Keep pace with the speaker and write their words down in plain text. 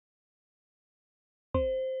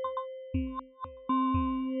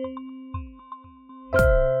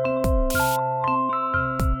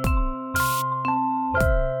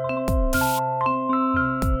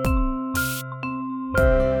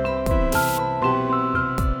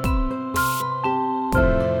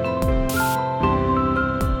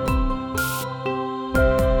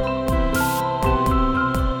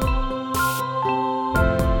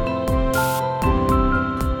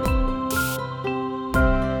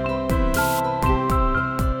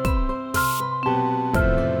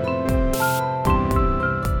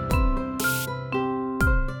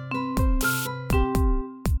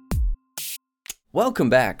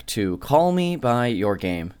Welcome back to Call Me By Your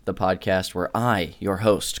Game, the podcast where I, your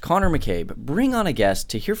host, Connor McCabe, bring on a guest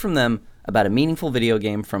to hear from them about a meaningful video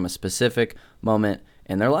game from a specific moment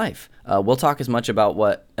in their life. We'll talk as much about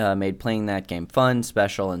what made playing that game fun,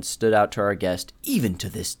 special, and stood out to our guest, even to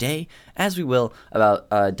this day, as we will about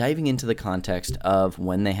diving into the context of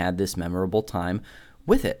when they had this memorable time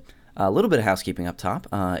with it. A little bit of housekeeping up top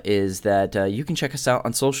is that you can check us out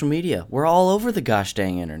on social media. We're all over the gosh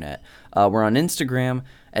dang internet. We're on Instagram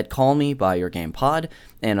at Call Me By Your Game Pod,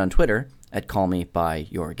 and on Twitter at Call Me By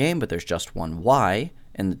Your Game, but there's just one Y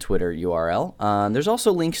in the Twitter URL. There's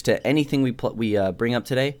also links to anything we bring up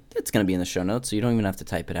today. It's going to be in the show notes, so you don't even have to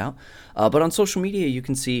type it out. But on social media, you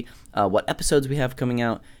can see what episodes we have coming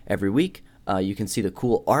out every week. You can see the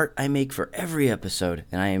cool art I make for every episode,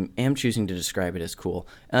 and I am choosing to describe it as cool.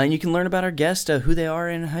 And you can learn about our guests, who they are,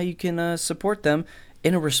 and how you can support them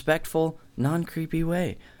in a respectful, non-creepy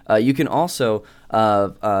way. You can also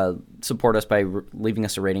support us by leaving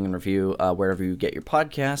us a rating and review wherever you get your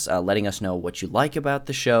podcasts, letting us know what you like about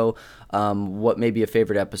the show, what may be a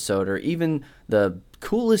favorite episode, or even the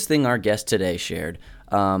coolest thing our guest today shared.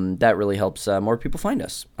 That really helps more people find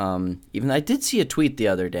us. Even I did see a tweet the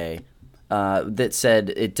other day that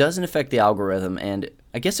said it doesn't affect the algorithm, and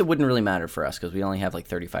I guess it wouldn't really matter for us because we only have like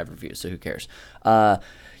 35 reviews, so who cares?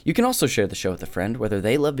 You can also share the show with a friend, whether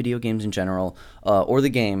they love video games in general or the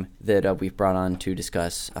game that we've brought on to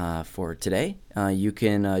discuss for today. You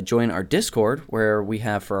can join our Discord, where we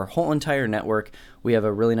have for our whole entire network, we have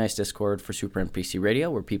a really nice Discord for Super NPC Radio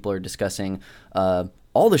where people are discussing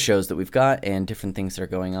all the shows that we've got and different things that are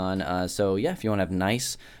going on. So yeah, if you want to have a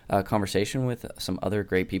nice conversation with some other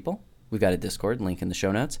great people, we've got a Discord, link in the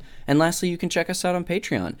show notes. And lastly, you can check us out on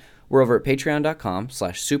Patreon. We're over at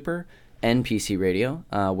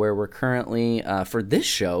patreon.com/supernpcradio, where we're currently, for this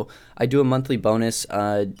show, I do a monthly bonus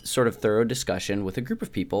sort of thorough discussion with a group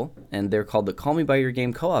of people, and they're called the Call Me By Your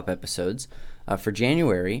Game co-op episodes. For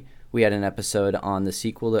January, we had an episode on the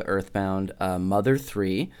sequel to Earthbound, Mother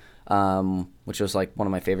 3, which was like one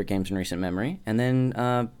of my favorite games in recent memory. And then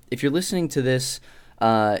if you're listening to this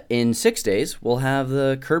in 6 days, we'll have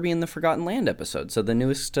the Kirby and the Forgotten Land episode. So the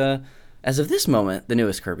newest, as of this moment, the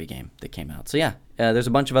newest Kirby game that came out. So yeah, there's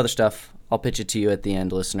a bunch of other stuff. I'll pitch it to you at the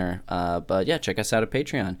end, listener. But yeah, check us out at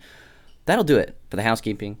Patreon. That'll do it for the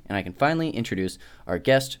housekeeping, and I can finally introduce our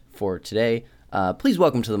guest for today. Please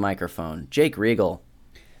welcome to the microphone, Jake Regal.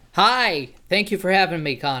 Hi, thank you for having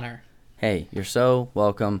me, Connor. Hey, you're so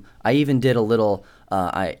welcome. I even did a little,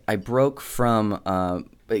 I broke from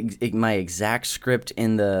my exact script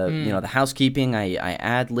in the the housekeeping. I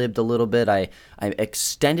ad-libbed a little bit. I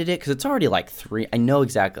extended it because it's already like 3. I know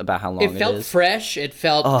exactly about how long it is. It felt fresh. It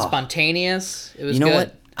felt spontaneous. It was good. You know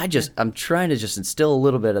what? I'm trying to just instill a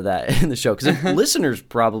little bit of that in the show because listeners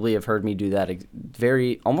probably have heard me do that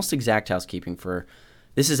very almost exact housekeeping for.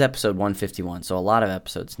 This is episode 151, so a lot of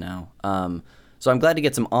episodes now. So I'm glad to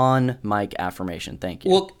get some on-mic affirmation. Thank you.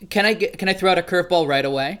 Well, can I throw out a curveball right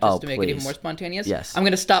away just to make please. it even more spontaneous? Yes. I'm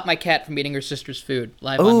going to stop my cat from eating her sister's food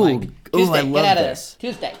live on mic. Tuesday, I love this.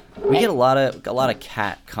 Tuesday. We get a lot of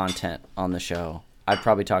cat content on the show. I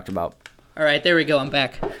probably talked about. All right, there we go. I'm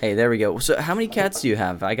back. Hey, there we go. So how many cats do you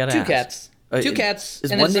have? I got to ask. 2 cats. 2 cats.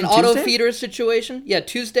 Is and one it's an named Tuesday? auto-feeder situation. Yeah,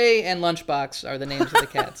 Tuesday and Lunchbox are the names of the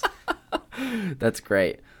cats. That's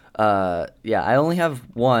great. Yeah, I only have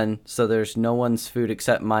one, so there's no one's food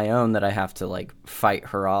except my own that I have to like fight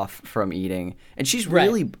her off from eating. And she's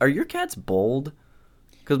really. Right. Are your cats bold?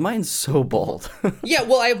 Because mine's so bold. Yeah,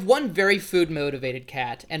 well, I have one very food-motivated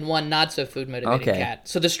cat and one not-so-food-motivated cat.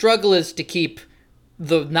 So the struggle is to keep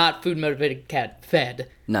the not food-motivated cat fed.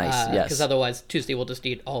 Nice, yes. Because otherwise, Tuesday will just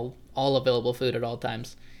eat all available food at all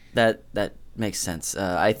times. That makes sense.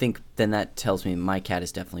 I think then that tells me my cat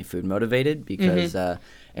is definitely food-motivated because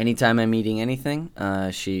anytime I'm eating anything,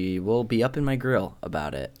 she will be up in my grill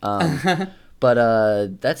about it. But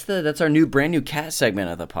that's our brand new cat segment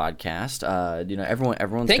of the podcast.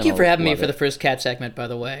 Everyone's. Thank you for having me for the first cat segment, by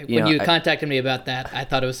the way. When you contacted me about that, I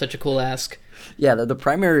thought it was such a cool ask. Yeah, the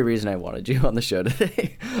primary reason I wanted you on the show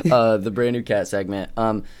today, the brand new cat segment.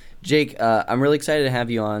 Jake, I'm really excited to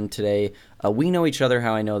have you on today. We know each other,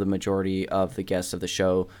 how I know the majority of the guests of the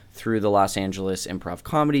show, through the Los Angeles improv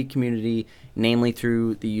comedy community, namely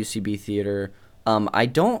through the UCB Theater. I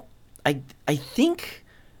think,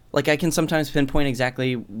 like, I can sometimes pinpoint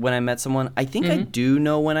exactly when I met someone. I think I do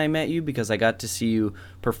know when I met you because I got to see you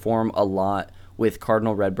perform a lot with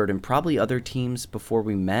Cardinal Redbird and probably other teams before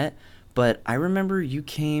we met. But I remember you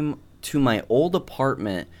came to my old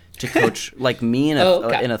apartment to coach like me in a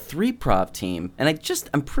okay. in a 3-prov team, and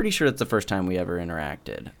I'm pretty sure it's the first time we ever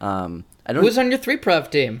interacted. I don't. Who was on your 3-prov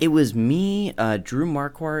team? It was me, Drew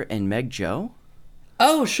Marquardt, and Meg Jo.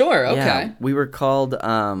 Oh, sure. Okay. Yeah, we were called.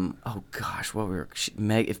 Oh gosh, what we were.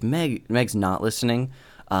 Meg. If Meg's not listening,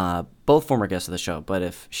 both former guests of the show. But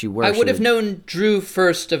if she were, I would have known Drew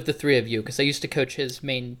first of the three of you because I used to coach his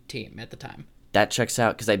main team at the time. That checks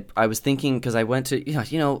out because I was thinking because I went to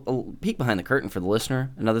a peek behind the curtain for the listener.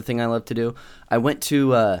 Another thing I love to do. I went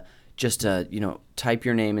to just type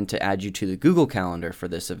your name and to add you to the Google Calendar for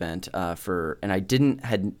this event and I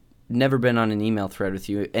had never been on an email thread with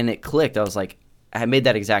you, and it clicked. I was like, I made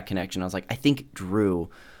that exact connection. I was like, I think Drew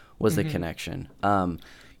was the connection.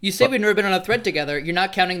 You say we've never been on a thread together. You're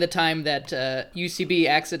not counting the time that UCB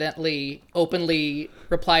accidentally, openly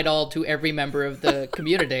replied all to every member of the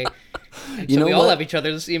community. So we all have each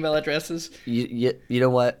other's email addresses. You know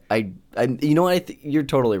what? You're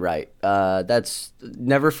totally right. That's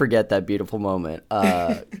never forget that beautiful moment.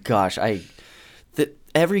 Gosh,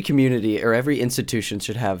 every community or every institution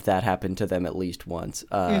should have that happen to them at least once.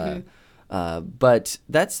 But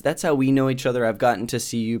that's how we know each other. I've gotten to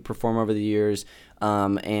see you perform over the years,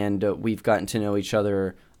 and we've gotten to know each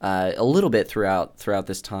other a little bit throughout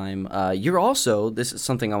this time. You're also, this is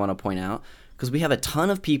something I want to point out, because we have a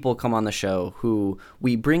ton of people come on the show who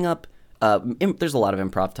we bring up. There's a lot of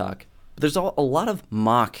improv talk, but there's a lot of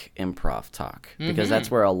mock improv talk, because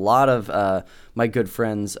that's where a lot of my good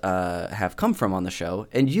friends have come from on the show.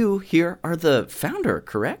 And you here are the founder,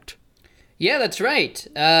 correct? Yeah, that's right.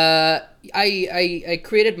 I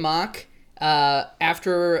created Mock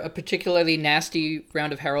after a particularly nasty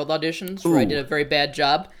round of Herald auditions where I did a very bad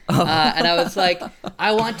job. And I was like,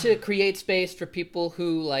 I want to create space for people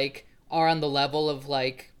who like are on the level of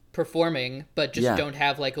like performing, but just don't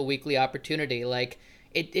have like a weekly opportunity. Like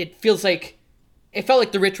it felt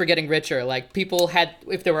like the rich were getting richer. Like people had,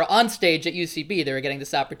 if they were on stage at UCB, they were getting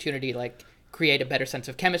this opportunity, like create a better sense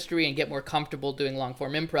of chemistry and get more comfortable doing long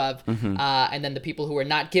form improv. And then the people who were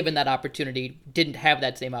not given that opportunity didn't have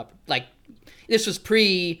that same like this was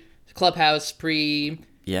pre Clubhouse, pre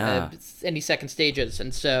any second stages.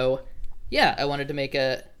 And so, I wanted to make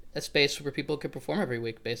a space where people could perform every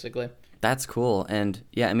week, basically. That's cool. And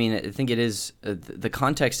I mean, I think it is, the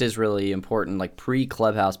context is really important. Like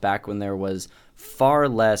pre-Clubhouse, back when there was far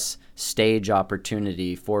less stage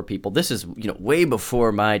opportunity for people. This is, way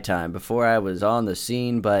before my time, before I was on the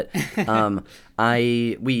scene. But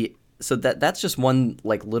so that's just one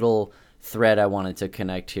like little thread I wanted to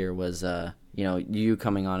connect here was, you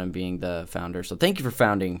coming on and being the founder. So thank you for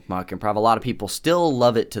founding Mock Improv. A lot of people still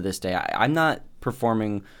love it to this day. I'm not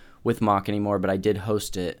performing with Mock anymore, but I did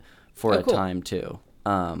host it for a time too.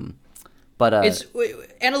 But it's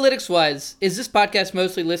analytics wise, is this podcast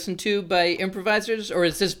mostly listened to by improvisers, or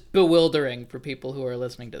is this bewildering for people who are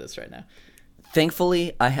listening to this right now?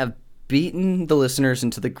 Thankfully, I have beaten the listeners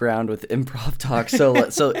into the ground with improv talk, so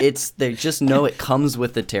they just know it comes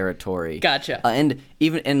with the territory. Gotcha. And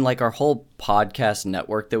even in like our whole podcast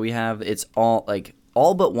network that we have, it's all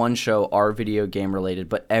but one show are video game related,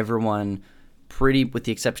 but everyone, with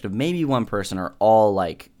the exception of maybe one person, are all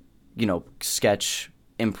like, sketch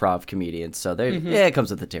improv comedians. So it comes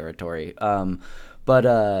with the territory.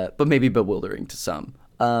 But maybe bewildering to some.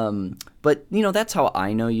 But that's how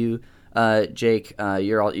I know you, Jake.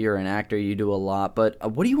 You're an actor. You do a lot.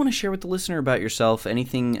 But what do you want to share with the listener about yourself?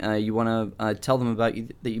 Anything you want to tell them about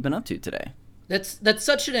that you've been up to today? That's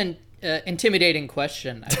such an intimidating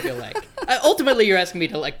question, I feel like. Ultimately, you're asking me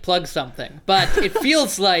to like plug something, but it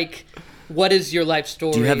feels like, what is your life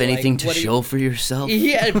story? Do you have anything to show for yourself?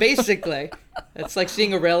 Yeah, basically. It's like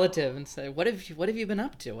seeing a relative and say, "What have you been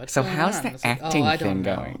up to? What's so going how's on?" the acting thing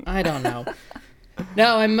going? I don't know.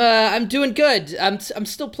 No, I'm doing good. I'm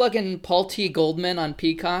still plugging Paul T. Goldman on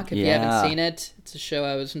Peacock. If you haven't seen it, it's a show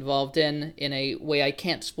I was involved in a way I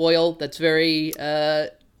can't spoil. That's very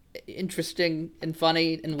interesting and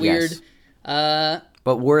funny and weird. Yes.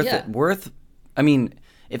 But worth. I mean,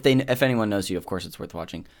 if anyone knows you, of course it's worth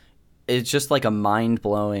watching. It's just like a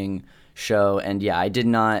mind-blowing show, and I did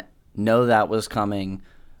not know that was coming.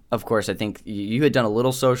 Of course, I think you had done a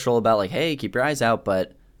little social about like, hey, keep your eyes out,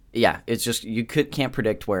 but it's just you can't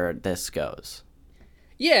predict where this goes.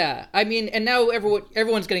 Yeah, I mean, and now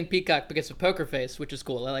everyone's getting Peacock because of Poker Face, which is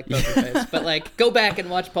cool. I like Poker Face, but like, go back and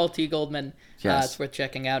watch Paul T. Goldman. Yes. It's worth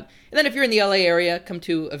checking out. And then if you're in the LA area, come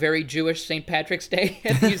to a very Jewish St. Patrick's Day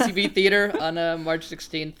at the UCB Theater on March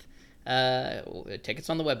 16th. Tickets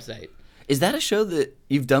on the website. Is that a show that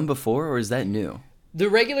you've done before, or is that new? The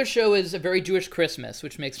regular show is A Very Jewish Christmas,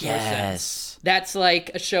 which makes more sense. That's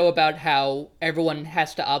like a show about how everyone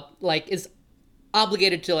has to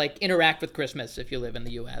obligated to like interact with Christmas if you live in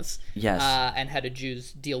the U.S. Yes. And how do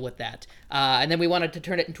Jews deal with that? And then we wanted to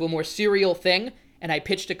turn it into a more serial thing, and I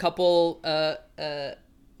pitched a couple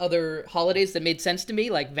other holidays that made sense to me,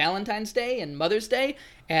 like Valentine's Day and Mother's Day,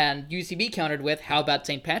 and UCB countered with, how about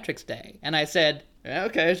St. Patrick's Day? And I said, yeah,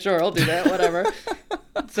 okay, sure, I'll do that, whatever.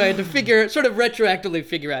 So I had to sort of retroactively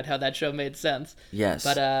figure out how that show made sense. Yes.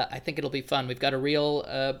 But I think it'll be fun. We've got a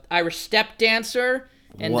real Irish step dancer.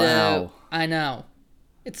 And Wow. I know.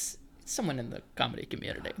 It's someone in the comedy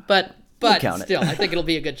community. But count it. still, I think it'll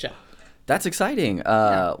be a good show. That's exciting.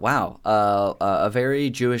 Wow. A very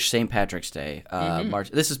Jewish St. Patrick's Day.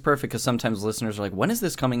 March. This is perfect because sometimes listeners are like, when is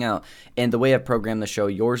this coming out? And the way I've programmed the show,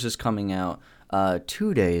 yours is coming out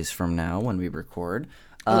 2 days from now when we record.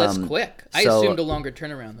 Oh, that's quick. I assumed a longer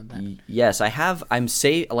turnaround than that. Yes, I have.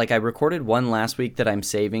 I recorded one last week that I'm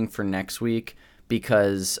saving for next week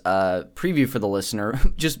because preview for the listener,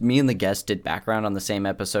 just me and the guest did background on the same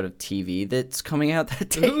episode of TV that's coming out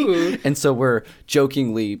that day. Ooh. And so we're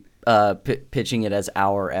jokingly pitching it as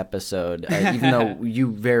our episode, even though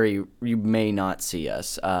you may not see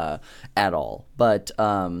us at all. But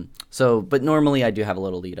normally I do have a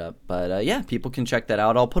little lead up. But yeah, people can check that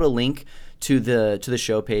out. I'll put a link to the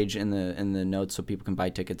show page in the notes so people can buy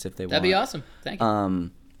tickets if they want. That'd be awesome. Thank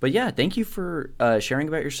you. But yeah, thank you for sharing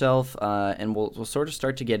about yourself, and we'll sort of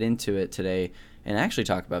start to get into it today and actually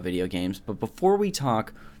talk about video games. But before we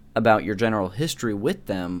talk about your general history with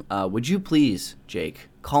them, would you please, Jake,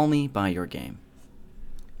 call me by your game?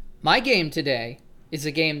 My game today is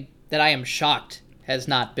a game that I am shocked has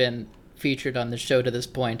not been featured on the show to this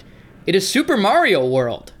point. It is Super Mario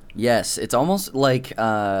World. Yes, it's almost like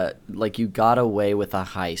you got away with a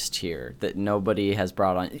heist here that nobody has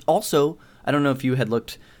brought on. Also, I don't know if you had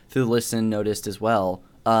looked through the list and noticed as well,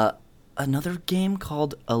 another game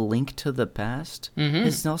called A Link to the Past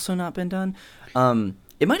has also not been done.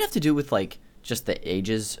 It might have to do with like just the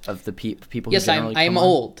ages of the people. Yes, who I'm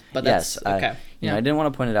old, but that's okay. I didn't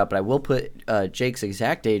want to point it out, but I will put Jake's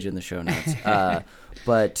exact age in the show notes.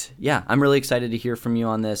 But yeah, I'm really excited to hear from you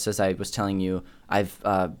on this. As I was telling you, I've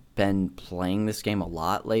been playing this game a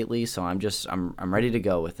lot lately, so I'm ready to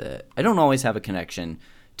go with it. I don't always have a connection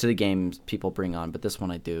to the games people bring on, but this one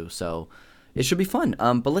I do, so it should be fun.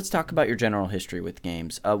 But let's talk about your general history with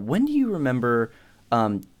games. When do you remember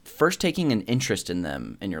first taking an interest in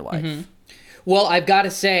them in your life? Mm-hmm. Well, I've got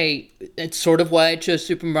to say, it's sort of why I chose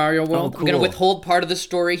Super Mario World. Oh, cool. I'm going to withhold part of the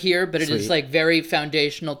story here, but it Sweet. is like very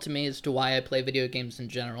foundational to me as to why I play video games in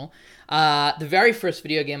general. The very first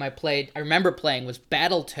video game I remember playing was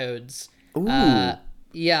Battletoads. Ooh.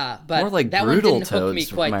 Yeah, but More like that one Brutal didn't hook me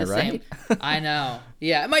Toads, quite am I the right? same. I know.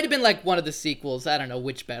 Yeah, it might have been like one of the sequels. I don't know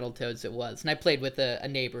which Battletoads it was. And I played with a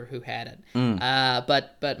neighbor who had it.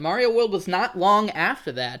 But Mario World was not long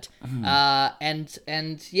after that.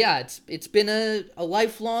 And yeah, it's been a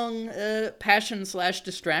lifelong passion /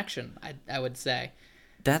 distraction, I would say.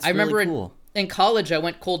 That's I remember really cool. in college, I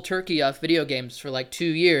went cold turkey off video games for like 2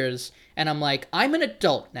 years, and I'm like, I'm an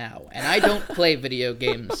adult now, and I don't play video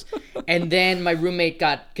games. And then my roommate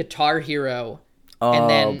got Guitar Hero, and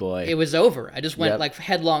then boy. it was over. I just went Yep. like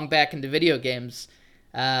headlong back into video games,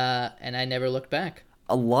 and I never looked back.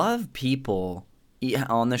 A lot of people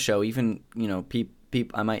on the show, even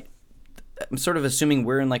people, I'm sort of assuming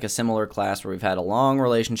we're in like a similar class where we've had a long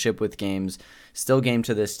relationship with games, still game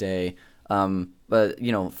to this day. But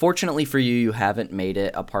fortunately for you, you haven't made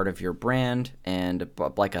it a part of your brand and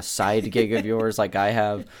like a side gig of yours, like I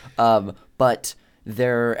have. But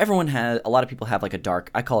a lot of people have like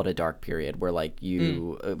I call it a dark period where like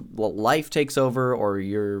life takes over, or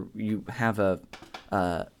you have a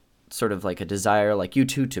sort of like a desire, like you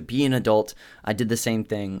two, to be an adult. I did the same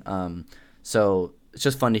thing. So it's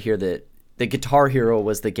just fun to hear that the Guitar Hero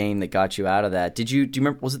was the game that got you out of that. Do you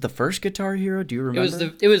remember? Was it the first Guitar Hero? Do you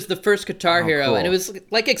remember? It was the first Guitar Hero, cool. and it was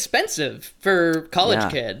like expensive for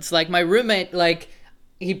college kids. Like my roommate, like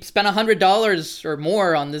he spent $100 or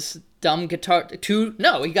more on this dumb guitar.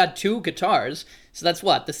 He got 2 guitars. So that's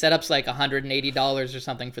what the setup's like $180 or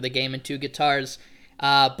something for the game and 2 guitars.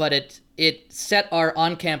 But it set our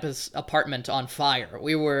on-campus apartment on fire.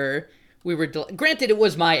 We were granted it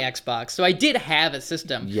was my Xbox, so I did have a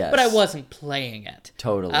system, yes, but I wasn't playing it.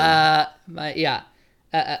 Totally. Probably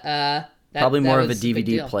more of a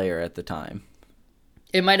DVD player at the time.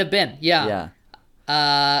 It might have been, yeah.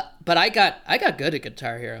 Yeah. But I got good at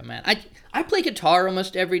Guitar Hero, man. I play guitar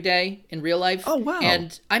almost every day in real life. Oh, wow.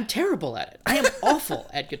 And I'm terrible at it. I am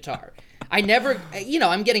awful at guitar. I never,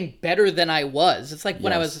 I'm getting better than I was. It's like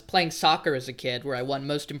when I Yes. was playing soccer as a kid, where I won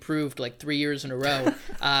most improved like 3 years in a row.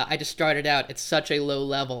 I just started out at such a low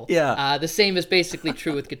level. Yeah. The same is basically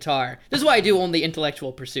true with guitar. This is why I do only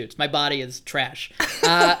intellectual pursuits. My body is trash.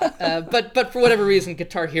 But for whatever reason,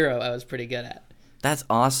 Guitar Hero I was pretty good at. That's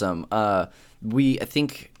awesome. I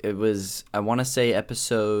think it was, I want to say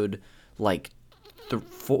episode like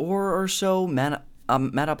 4 or so. Matt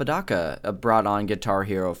Apodaca brought on Guitar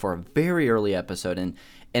Hero for a very early episode,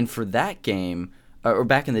 and for that game, or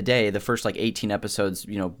back in the day, the first like 18 episodes,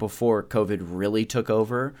 before COVID really took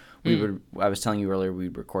over, I was telling you earlier,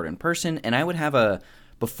 we'd record in person, and I would have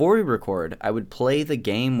before we record, I would play the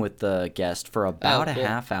game with the guest for about a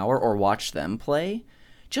half hour or watch them play,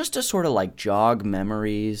 just to sort of like jog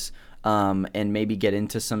memories, and maybe get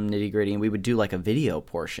into some nitty gritty. And we would do like a video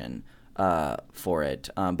portion for it.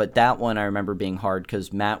 But that one I remember being hard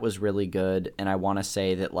because Matt was really good, and I want to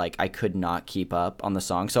say that like I could not keep up on the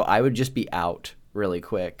song, so I would just be out really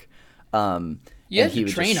quick. You had to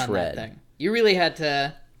train on that thing. You really had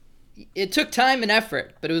to. It took time and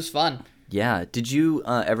effort, but it was fun. Yeah. Did you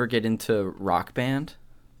ever get into Rock Band?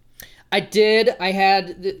 I did.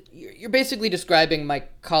 You're basically describing my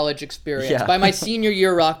college experience. Yeah. By my senior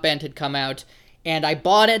year, Rock Band had come out, and I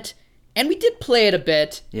bought it, and we did play it a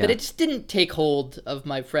bit, Yeah. but it just didn't take hold of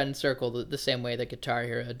my friend circle the same way that Guitar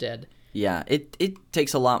Hero did. Yeah, it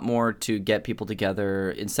takes a lot more to get people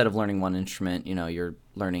together. Instead of learning one instrument, you're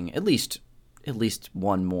learning at least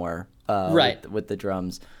one more. Right. With the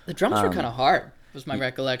drums. The drums were kind of hard, was my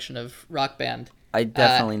recollection of Rock Band. I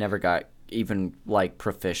definitely never got even like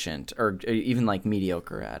proficient or even like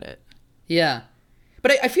mediocre at it. Yeah.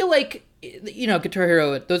 But I feel like, Guitar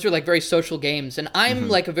Hero, those are like very social games, and I'm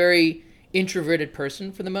like a very introverted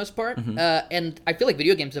person for the most part, and I feel like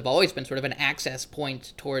video games have always been sort of an access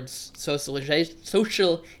point towards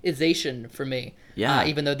socialization for me. Yeah.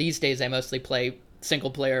 Even though these days I mostly play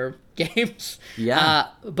single-player games. Yeah.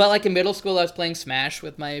 But like in middle school, I was playing Smash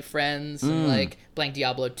with my friends, and like playing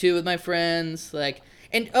Diablo 2 with my friends, like...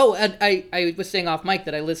 And I was saying off mic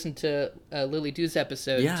that I listened to Lily Du's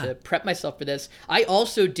episode to prep myself for this. I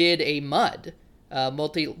also did a MUD,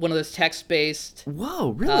 one of those text-based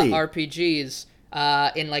Whoa, really? RPGs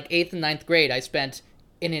in like 8th and 9th grade. I spent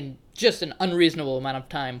in just an unreasonable amount of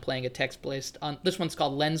time playing a text-based on this one's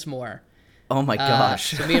called Lensmore. Oh my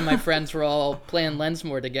gosh. So me and my friends were all playing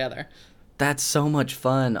Lensmore together. That's so much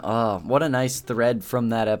fun. Oh, what a nice thread from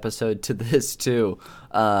that episode to this, too.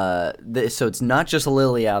 So it's not just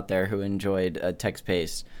Lily out there who enjoyed a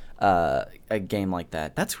text-based a game like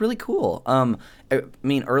that. That's really cool. I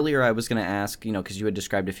mean, earlier I was going to ask, because you had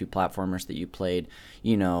described a few platformers that you played,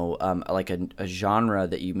 like a genre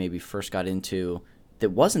that you maybe first got into that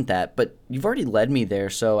wasn't that, but you've already led me there.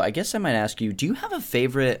 So I guess I might ask you, do you have a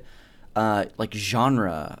favorite like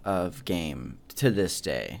genre of game to this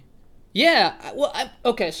day? Yeah, well,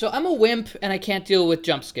 so I'm a wimp and I can't deal with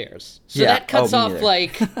jump scares. So Yeah. that cuts Me off neither.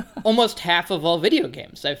 like almost half of all video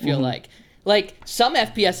games, I feel like. Like some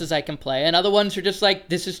FPSs I can play and other ones are just like,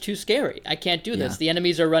 this is too scary. I can't do this. Yeah. The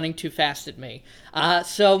enemies are running too fast at me.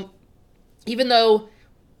 So even though,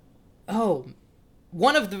 so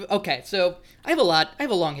I have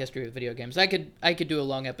a long history with video games. I could do a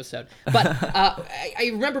long episode. But I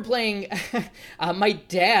remember playing, my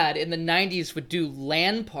dad in the 90s would do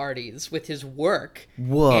LAN parties with his work.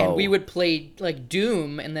 Whoa. And we would play like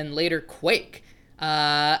Doom and then later Quake.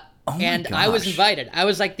 And I was gosh. invited. I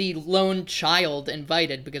was like the lone child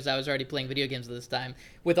invited because I was already playing video games at this time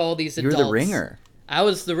with all these adults. You're the ringer. I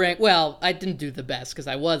was the ring. Well, I didn't do the best because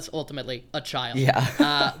I was ultimately a child.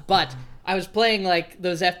 Yeah. But I was playing like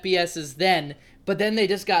those FPSs then, but then they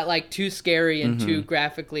just got like too scary and too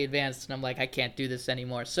graphically advanced, and I'm like, I can't do this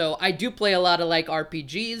anymore. So I do play a lot of like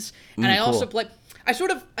RPGs, and I also play.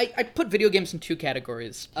 I put video games in two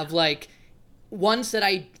categories of like ones that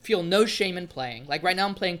I feel no shame in playing. Like right now,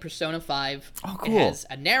 I'm playing Persona 5. Oh, cool. It has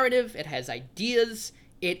a narrative. It has ideas.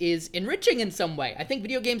 It is enriching in some way. I think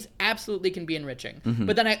video games absolutely can be enriching.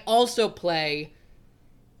 But then I also play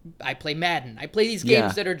Madden. I play these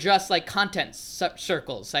games that are just like content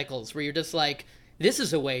cycles where you're just like, this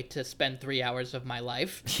is a way to spend 3 hours of my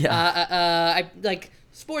life. I like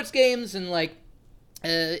sports games and like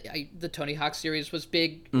the Tony Hawk series was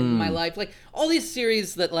big in my life. Like all these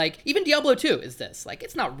series that like even Diablo 2 is this. Like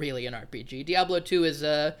it's not really an RPG. Diablo 2 is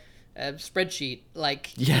a spreadsheet.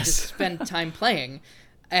 Like you just spend time playing,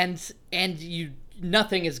 and you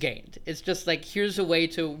nothing is gained. It's just like here's a way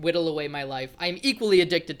to whittle away my life. I'm equally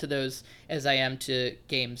addicted to those as I am to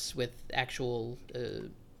games with actual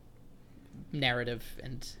narrative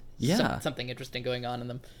and Yeah. something interesting going on in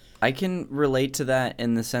them. I can relate to that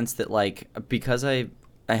in the sense that like because I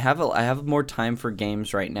have more time for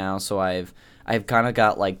games right now, so I've kind of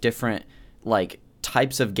got like different like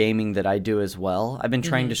types of gaming that I do as well. I've been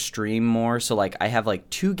trying to stream more, so like I have like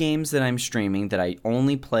 2 games that I'm streaming that I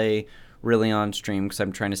only play really on stream because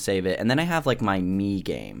I'm trying to save it, and then I have like my me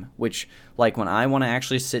game, which like when I want to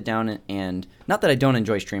actually sit down and not that I don't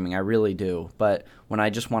enjoy streaming, I really do, but when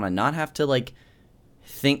I just want to not have to like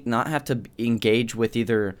not have to engage with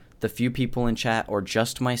either the few people in chat or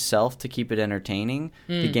just myself to keep it entertaining.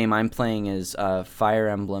 The game I'm playing is Fire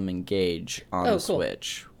Emblem Engage on the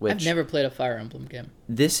Switch. Which I've never played a Fire Emblem game.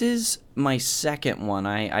 This is my second one.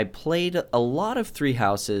 I played a lot of Three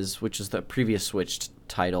Houses, which is the previous Switch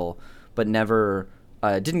title, but never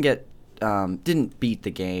didn't beat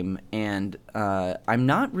the game. And I've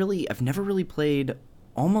never really played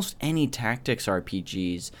almost any tactics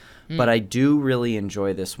RPGs, but I do really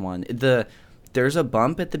enjoy this one. There's a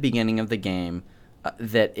bump at the beginning of the game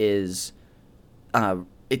that is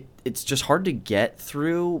it's just hard to get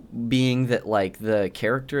through, being that like the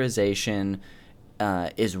characterization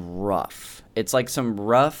is rough. It's like some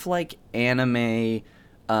rough like anime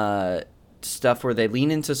stuff where they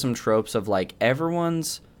lean into some tropes of like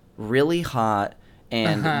everyone's really hot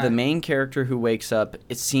and the main character who wakes up,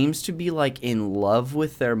 it seems to be like in love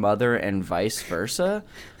with their mother and vice versa.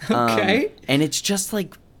 Okay. And it's just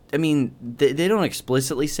like, I mean, they don't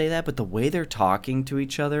explicitly say that, but the way they're talking to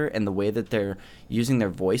each other and the way that they're using their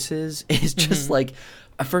voices is just like,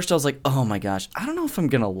 at first I was like, oh my gosh, I don't know if I'm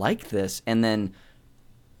going to like this. And then,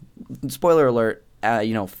 spoiler alert,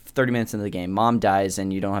 30 minutes into the game, mom dies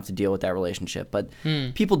and you don't have to deal with that relationship. But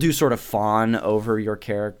people do sort of fawn over your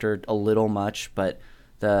character a little much. But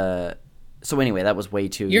so anyway, that was way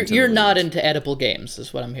too. You're not into edible games,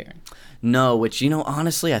 is what I'm hearing. No, which,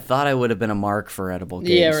 honestly, I thought I would have been a mark for edible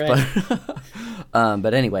games. Yeah, right.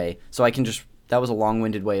 But anyway, so I can that was a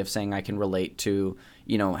long-winded way of saying I can relate to,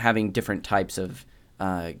 having different types of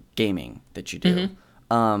gaming that you do.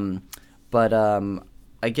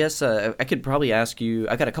 I guess I could probably ask you,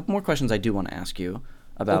 I got a couple more questions I do want to ask you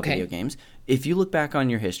about video games. If you look back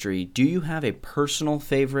on your history, do you have a personal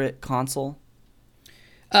favorite console?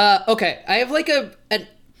 Okay, I have like I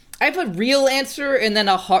have a real answer and then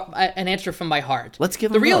an answer from my heart. Let's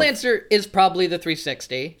give the them real both. answer is probably the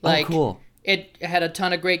 360. Like, cool. It had a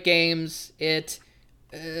ton of great games. A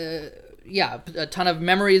ton of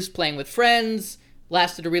memories playing with friends.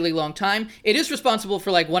 Lasted a really long time. It is responsible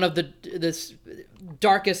for like one of the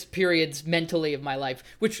darkest periods mentally of my life,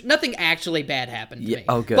 which nothing actually bad happened to me.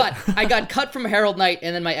 Oh, good. But I got cut from Herald Knight,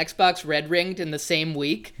 and then my Xbox red ringed in the same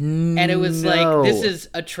week, and it was like, this is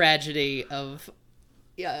a tragedy of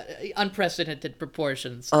unprecedented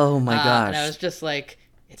proportions. Oh my gosh! And I was just like,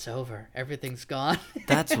 it's over. Everything's gone.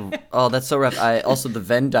 That's so rough. The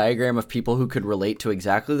Venn diagram of people who could relate to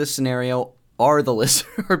exactly this scenario are the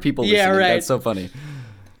listener or people listening. Yeah, right. That's so funny.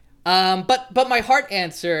 But my heart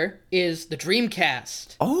answer is the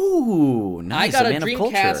Dreamcast. Oh, nice. I got a a man Dreamcast.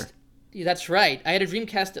 Of culture. That's right. I had a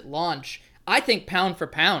Dreamcast at launch. I think pound for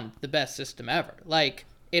pound, the best system ever. Like,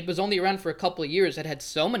 it was only around for a couple of years. It had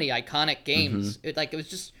so many iconic games. It was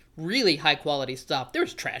just really high quality stuff. There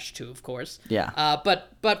was trash too, of course. Yeah.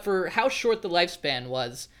 But for how short the lifespan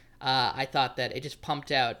was, I thought that it just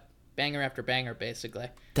pumped out banger after banger, basically.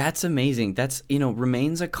 That's amazing. That's,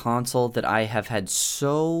 remains a console that I have had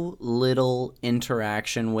so little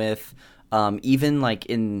interaction with. Even like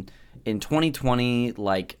in 2020,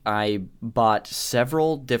 like I bought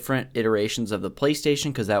several different iterations of the PlayStation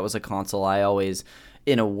because that was a console I always,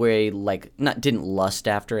 in a way, like didn't lust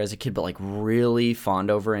after as a kid, but like really fond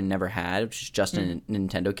over and never had, which is just a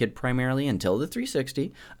Nintendo kid primarily until the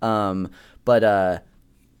 360. So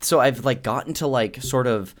I've like gotten to like sort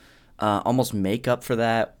of almost make up for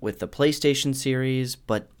that with the PlayStation series,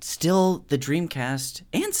 but still the Dreamcast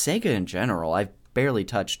and Sega in general, I've barely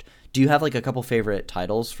touched. Do you have like a couple favorite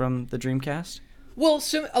titles from the Dreamcast? Well,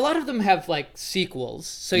 so a lot of them have like sequels,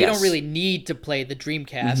 so you don't really need to play the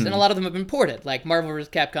Dreamcast, and a lot of them have been ported. Like Marvel vs.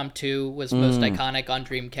 Capcom 2 was most iconic on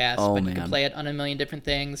Dreamcast, but you can play it on a million different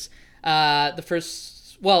things. The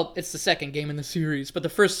first, it's the second game in the series, but the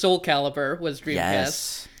first Soul Calibur was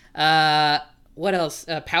Dreamcast. Yes. What else?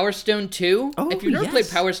 Power Stone 2? Oh, if you've never played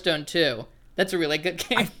Power Stone 2, that's a really good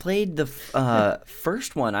game. I've played the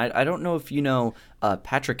first one. I don't know if you know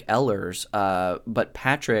Patrick Ellers, but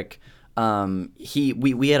Patrick,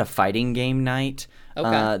 we had a fighting game night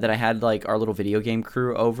that I had like our little video game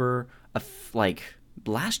crew over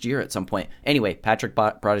last year at some point. Anyway, Patrick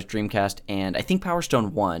brought his Dreamcast, and I think Power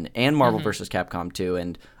Stone 1 and Marvel vs. Capcom 2.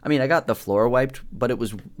 And I mean, I got the floor wiped, but it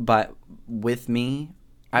was with me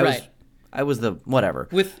Right. I was the whatever.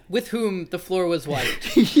 With whom the floor was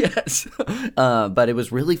white. Yes. But it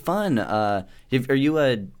was really fun. Are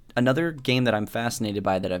you another game that I'm fascinated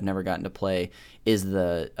by that I've never gotten to play is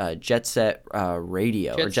the Jet Set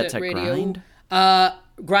Radio or Jet Set Grind?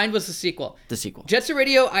 Grind was the sequel. The sequel. Jet Set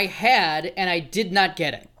Radio I had, and I did not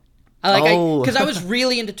get it. Because I was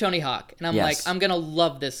really into Tony Hawk, and I'm like, I'm going to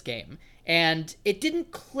love this game. And it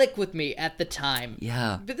didn't click with me at the time.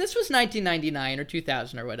 Yeah. But this was 1999 or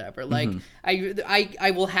 2000 or whatever. Like,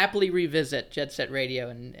 I will happily revisit Jet Set Radio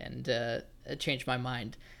and change my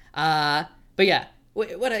mind. But yeah,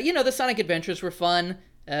 the Sonic Adventures were fun.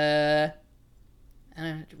 Ready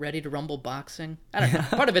to Rumble boxing. I don't know.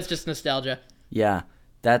 Part of it's just nostalgia. Yeah,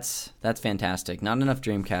 that's fantastic. Not enough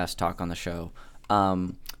Dreamcast talk on the show.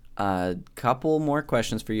 Couple more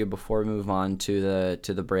questions for you before we move on to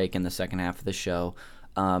the break in the second half of the show.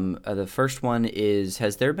 The first one is: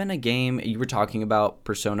 has there been a game you were talking about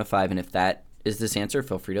Persona 5, and if that is this answer,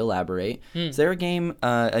 feel free to elaborate. Is there a game,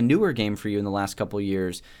 a newer game for you in the last couple of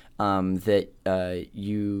years that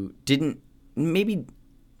you didn't maybe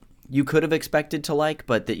you could have expected to like,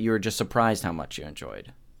 but that you were just surprised how much you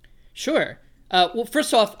enjoyed? Sure. Well,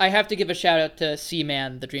 first off, I have to give a shout out to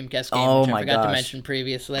Seaman, the Dreamcast game, which I forgot to mention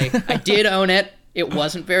previously. I did own it. It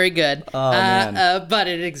wasn't very good, but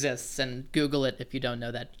it exists, and Google it if you don't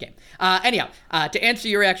know that game. Anyhow, to answer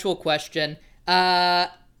your actual question, one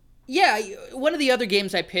of the other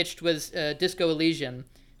games I pitched was Disco Elysium,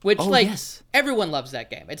 which everyone loves that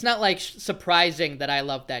game. It's not surprising that I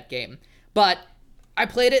love that game, but I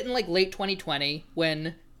played it in late 2020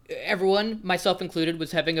 when everyone, myself included,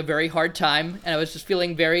 was having a very hard time, and I was just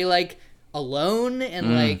feeling very alone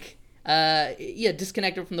and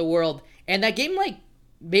disconnected from the world. And that game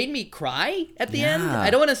made me cry at the end. I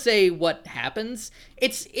don't want to say what happens.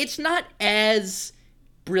 It's not as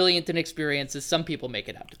brilliant an experience as some people make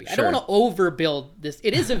it out to be. Sure. I don't want to overbuild this.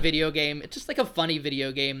 It is a video game. It's just a funny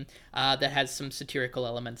video game that has some satirical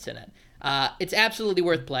elements in it. It's absolutely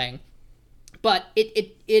worth playing, but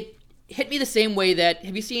it hit me the same way that,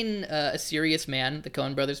 have you seen A Serious Man, the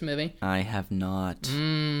Coen Brothers movie? I have not.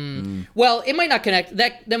 Well, it might not connect.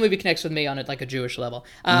 That movie connects with me on a Jewish level.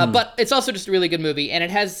 But it's also just a really good movie, and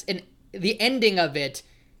it has the ending of it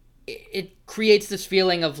creates this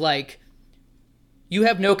feeling of you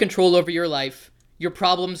have no control over your life, your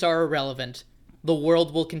problems are irrelevant, the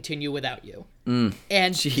world will continue without you. And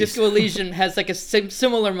Disco Elysium has a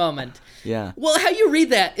similar moment. Yeah. Well, how you read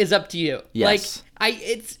that is up to you. Yes.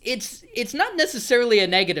 It's not necessarily a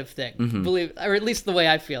negative thing, believe, or at least the way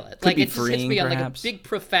I feel it. Could be it just freeing, hits me on perhaps. a big,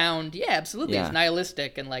 profound. Yeah, absolutely. Yeah. It's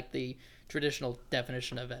nihilistic and the traditional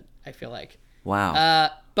definition of it, I feel like.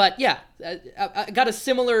 Wow. But yeah, I got a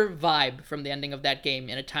similar vibe from the ending of that game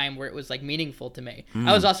in a time where it was meaningful to me.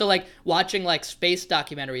 I was also watching space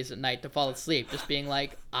documentaries at night to fall asleep, just being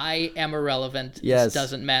I am irrelevant. Yes. This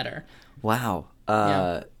doesn't matter. Wow.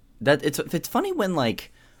 That it's funny when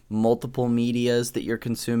multiple medias that you're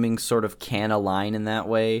consuming sort of can align in that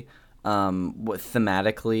way.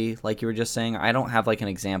 Thematically, like you were just saying. I don't have an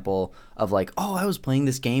example of I was playing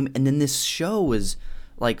this game and then this show was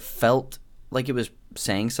felt like it was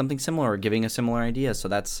saying something similar or giving a similar idea. So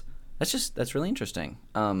that's really interesting.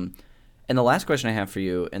 And the last question I have for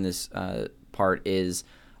you in this part is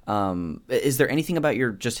there anything about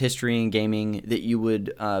your just history in gaming that you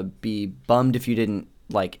would be bummed if you didn't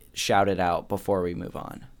shout it out before we move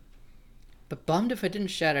on? But bummed if I didn't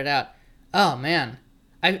shout it out. Oh man,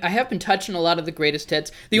 I have been touching a lot of the greatest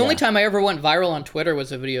hits. The only time I ever went viral on Twitter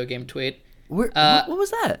was a video game tweet. What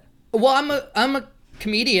was that? Well, I'm a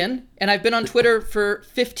comedian, and I've been on Twitter for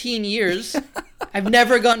 15 years. I've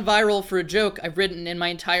never gone viral for a joke I've written in my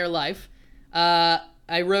entire life.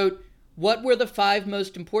 I wrote, "What were the 5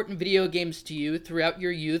 most important video games to you throughout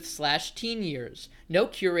your youth/teen years? No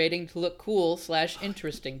curating to look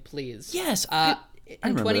cool/interesting, please." Yes,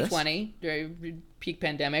 in 2020, during peak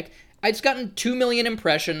pandemic, it's gotten 2 million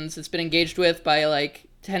impressions. It's been engaged with by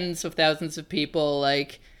tens of thousands of people.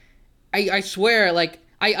 I swear,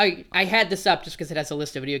 I had this up just because it has a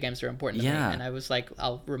list of video games that are important to me, and I was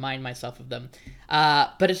I'll remind myself of them.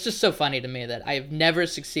 But it's just so funny to me that I've never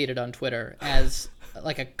succeeded on Twitter as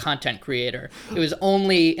a content creator. It was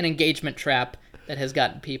only an engagement trap that has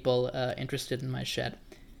gotten people interested in my shit.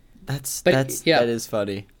 That is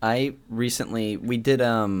funny. We did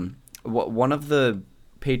one of the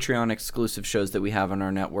Patreon exclusive shows that we have on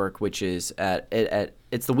our network, which is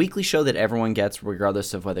it's the weekly show that everyone gets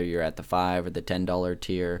regardless of whether you're at the $5 or the $10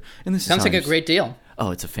 tier. And this sounds like a great deal.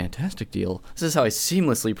 Oh, it's a fantastic deal. This is how I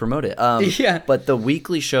seamlessly promote it. Yeah. But the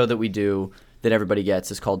weekly show that we do that everybody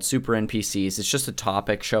gets is called Super NPCs. It's just a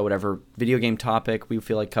topic show, whatever video game topic we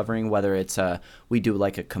feel like covering, whether it's we do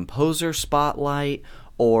like a composer spotlight,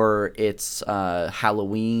 or it's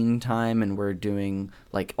Halloween time and we're doing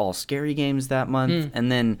like all scary games that month.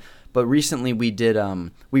 And then, but recently we did,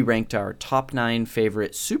 we ranked our top 9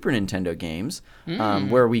 favorite Super Nintendo games,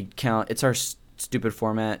 where we count, it's our stupid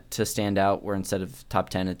format to stand out, where instead of top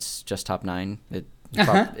 10, it's just top 9. It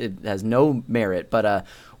has no merit, but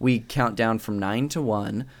we count down from 9 to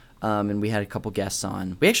 1. And we had a couple guests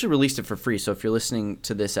on. We actually released it for free, so if you're listening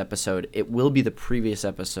to this episode, it will be the previous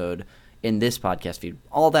episode in this podcast feed.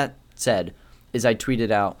 All that said is I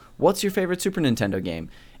tweeted out, what's your favorite Super Nintendo game?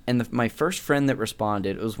 And my first friend that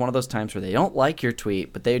responded, it was one of those times where they don't like your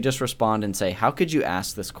tweet, but they just respond and say, how could you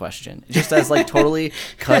ask this question? It just as like totally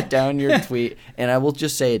cut down your tweet. And I will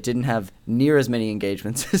just say it didn't have near as many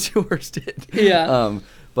engagements as yours did. Yeah.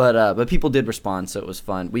 But people did respond, so it was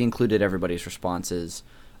fun. We included everybody's responses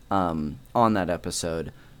on that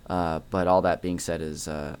episode. But all that being said is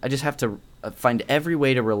I just have to find every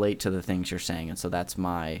way to relate to the things you're saying. And so that's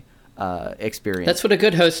my experience. That's what a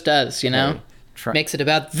good host does, you know? Makes it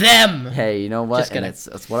about them. Hey, you know what? And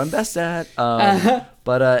that's what I'm best at.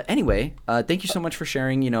 But anyway, thank you so much for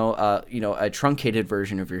sharing, a truncated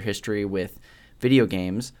version of your history with video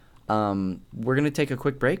games. We're going to take a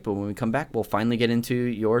quick break, but when we come back, we'll finally get into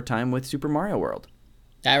your time with Super Mario World.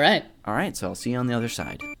 All right. All right, so I'll see you on the other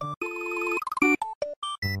side.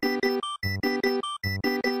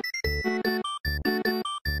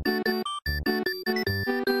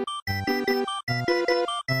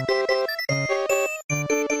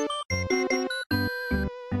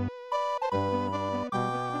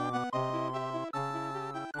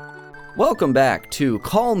 Welcome back to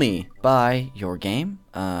Call Me by Your Game.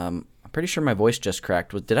 I'm pretty sure my voice just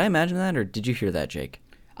cracked. Did I imagine that, or did you hear that, Jake?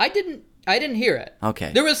 I didn't hear it.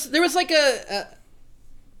 Okay. There was like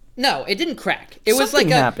no, it didn't crack. It was like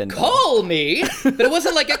happened, call me, but it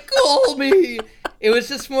wasn't like a call me. It was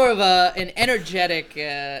just more of an energetic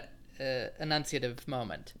enunciative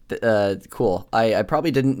moment. Cool. I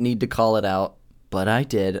probably didn't need to call it out, but I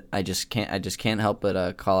did. I just can't help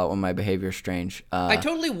but call out when my behavior's strange. I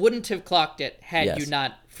totally wouldn't have clocked it had you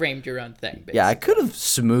not framed your own thing. Basically. Yeah, I could have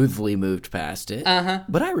smoothly moved past it,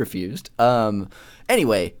 but I refused.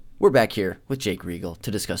 Anyway, we're back here with Jake Regal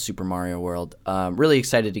to discuss Super Mario World. Really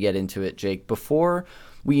excited to get into it, Jake. Before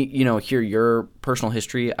we, hear your personal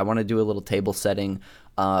history, I want to do a little table setting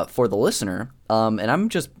for the listener. And I'm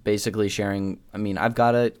just basically sharing, I've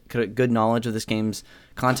got a good knowledge of this game's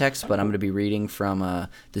context, but I'm going to be reading from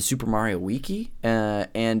the Super Mario Wiki.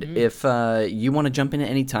 And if you want to jump in at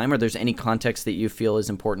any time, or there's any context that you feel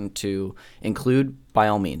is important to include, by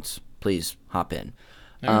all means, please hop in.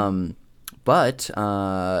 But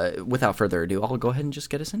without further ado, I'll go ahead and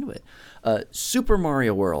just get us into it. Super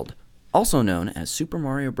Mario World, also known as Super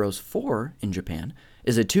Mario Bros. 4 in Japan,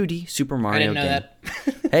 is a 2D Super Mario game. I didn't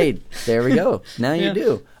know that. Hey, there we go. Now you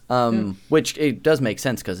do. Which it does make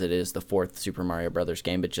sense because it is the 4th Super Mario Brothers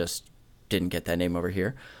game, but just didn't get that name over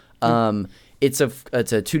here. It's a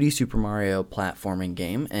 2D Super Mario platforming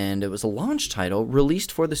game, and it was a launch title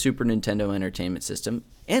released for the Super Nintendo Entertainment System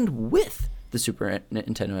and with the Super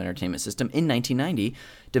Nintendo Entertainment System in 1990,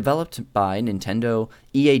 developed by Nintendo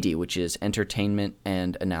EAD, which is Entertainment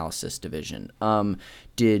and Analysis Division.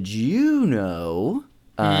 Did you know,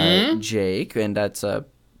 Jake, and that's we're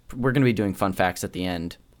going to be doing fun facts at the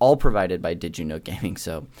end, all provided by Did You Know Gaming.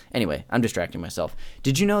 So anyway, I'm distracting myself.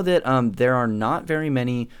 Did you know that there are not very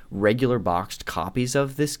many regular boxed copies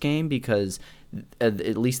of this game, because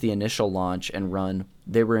at least the initial launch and run,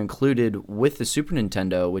 they were included with the Super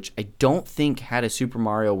Nintendo, which I don't think had a Super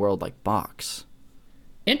Mario World like box.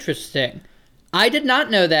 Interesting. I did not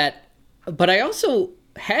know that, but I also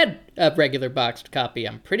had a regular boxed copy.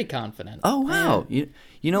 I'm pretty confident. Oh wow! You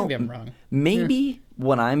know, maybe I'm wrong. Maybe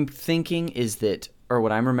what I'm thinking is that, or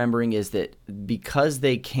what I'm remembering is that because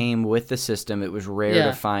they came with the system, it was rare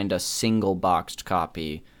to find a single boxed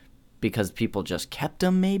copy, because people just kept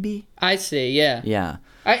them, maybe? I see, yeah. Yeah.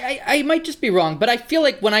 I might just be wrong, but I feel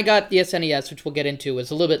like when I got the SNES, which we'll get into,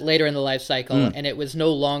 was a little bit later in the life cycle, and it was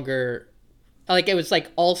no longer... Like, it was like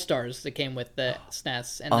All-Stars that came with the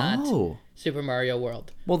SNES and not Super Mario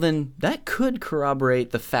World. Well, then that could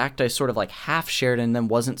corroborate the fact I sort of like half shared and then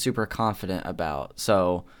wasn't super confident about.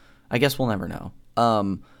 So I guess we'll never know.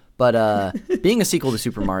 But being a sequel to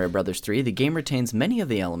Super Mario Bros. 3, the game retains many of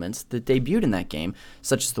the elements that debuted in that game,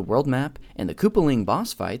 such as the world map and the Koopaling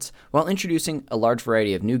boss fights, while introducing a large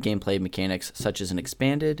variety of new gameplay mechanics, such as an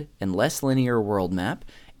expanded and less linear world map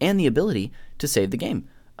and the ability to save the game.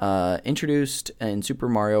 introduced in Super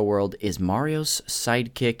Mario World is Mario's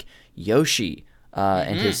sidekick, Yoshi.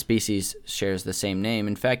 And his species shares the same name.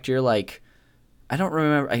 In fact, you're like, I don't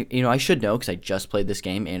remember. I should know because I just played this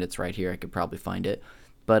game and it's right here. I could probably find it.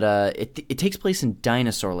 But it takes place in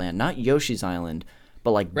Dinosaur Land, not Yoshi's Island,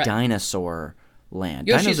 but like Dinosaur Land.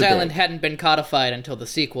 Yoshi's Island hadn't been codified until the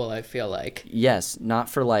sequel, I feel like. Yes, not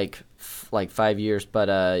for like 5 years,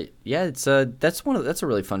 but yeah, it's that's a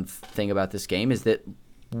really fun thing about this game is that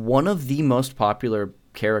one of the most popular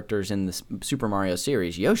characters in the Super Mario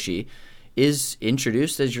series, Yoshi, is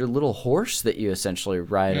introduced as your little horse that you essentially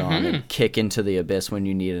ride on and kick into the abyss when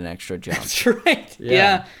you need an extra jump. That's right.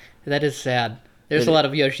 Yeah, that is sad. There's a lot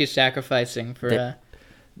of Yoshi sacrificing for.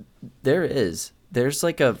 There is. There's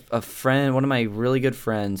like a friend, one of my really good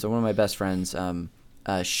friends, or one of my best friends,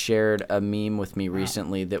 shared a meme with me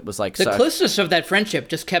recently that was like... The closeness of that friendship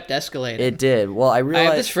just kept escalating. It did. Well, I realized... I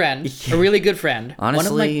have this friend, a really good friend.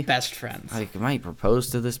 Honestly, one of my best friends. I might propose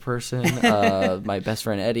to this person, my best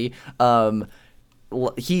friend Eddie.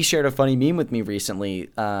 He shared a funny meme with me recently,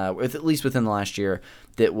 at least within the last year,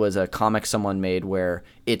 that was a comic someone made where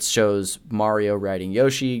it shows Mario riding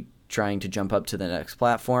Yoshi, trying to jump up to the next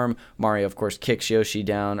platform. Mario, of course, kicks Yoshi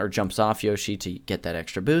down or jumps off Yoshi to get that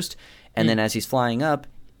extra boost. And then as he's flying up,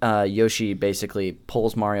 Yoshi basically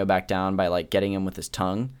pulls Mario back down by like getting him with his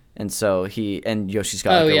tongue. And so Yoshi's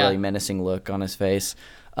got a really menacing look on his face.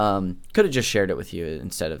 Could have just shared it with you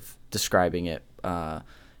instead of describing it.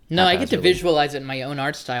 No, I get to visualize it in my own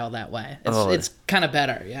art style that way. It's kind of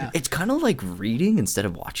better, yeah. It's kind of like reading instead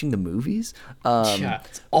of watching the movies.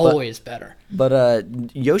 It's always better. But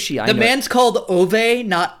Yoshi, the man's called Ove,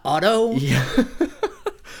 not Otto. Yeah.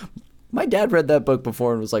 My dad read that book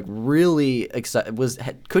before and was like really excited.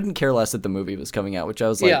 Couldn't care less that the movie was coming out, which I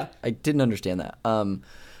was like, I didn't understand that.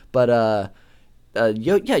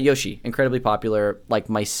 Yoshi, incredibly popular. Like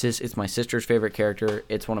it's my sister's favorite character.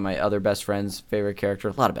 It's one of my other best friends' favorite character.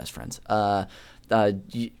 A lot of best friends.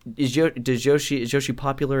 Is Yoshi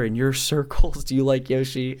popular in your circles? Do you like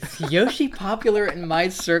Yoshi? Yoshi popular in my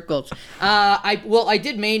circles. I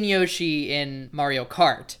did main Yoshi in Mario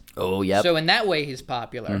Kart. Oh yeah. So in that way, he's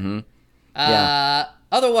popular. Mm-hmm.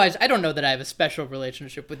 Otherwise, I don't know that I have a special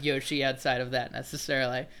relationship with Yoshi outside of that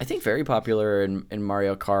necessarily. I think very popular in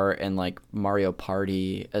Mario Kart and like Mario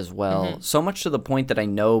Party as well. Mm-hmm. So much to the point that I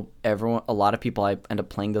know a lot of people I end up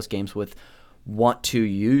playing those games with want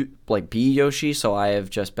to be Yoshi. So I have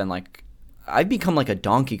just been like, I've become like a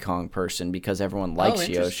Donkey Kong person because everyone likes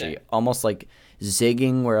Yoshi, almost like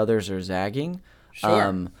zigging where others are zagging.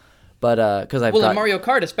 Sure. Because in Mario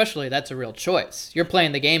Kart especially, that's a real choice. You're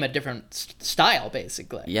playing the game a different style,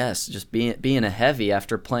 basically. Yes, just being a heavy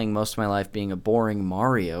after playing most of my life being a boring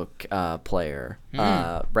Mario player,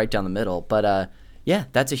 right down the middle. But yeah,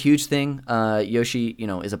 that's a huge thing. Yoshi,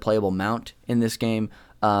 is a playable mount in this game,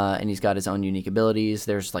 and he's got his own unique abilities.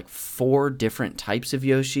 There's like 4 different types of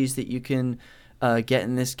Yoshis that you can get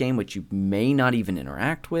in this game, which you may not even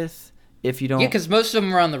interact with. If you don't... Yeah, because most of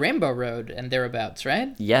them are on the Rainbow Road and thereabouts,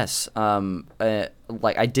 right? Yes. I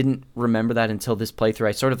didn't remember that until this playthrough.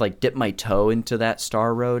 I sort of like dipped my toe into that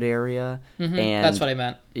Star Road area. Mm-hmm. And that's what I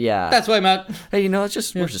meant. Yeah. That's what I meant. Hey, we're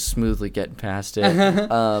just smoothly getting past it.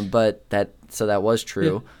 So that was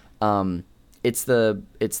true. Yeah. It's the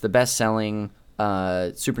best-selling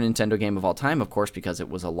Super Nintendo game of all time, of course, because it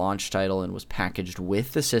was a launch title and was packaged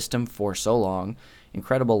with the system for so long.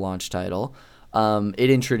 Incredible launch title.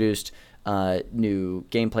 It introduced new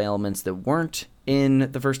gameplay elements that weren't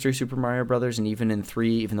in the first 3 Super Mario Brothers, and even in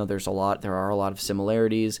 3, even though there are a lot of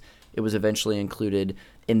similarities. It was eventually included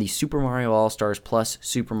in the Super Mario All-Stars plus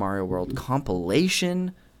Super Mario World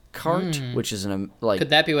compilation cart, which is Could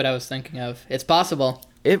that be what I was thinking of? It's possible.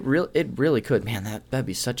 It really could. Man, that'd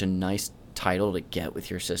be such a nice title to get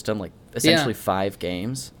with your system, like essentially 5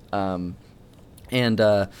 games.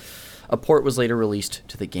 A port was later released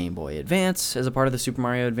to the Game Boy Advance as a part of the Super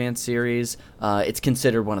Mario Advance series. It's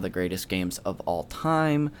considered one of the greatest games of all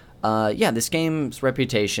time. This game's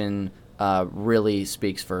reputation really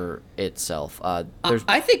speaks for itself.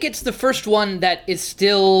 I think it's the first one that is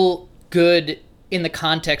still good in the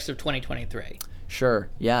context of 2023. Sure,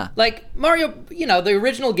 yeah. Like, Mario, the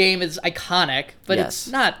original game is iconic, but it's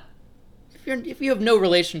not... If you have no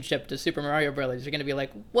relationship to Super Mario Brothers, you're going to be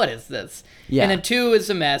like, what is this? Yeah. And then 2 is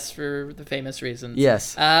a mess for the famous reasons.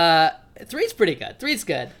 Yes. 3's pretty good. 3's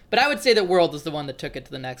good. But I would say that World is the one that took it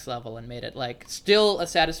to the next level and made it, like, still a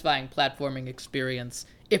satisfying platforming experience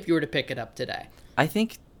if you were to pick it up today. I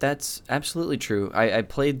think that's absolutely true. I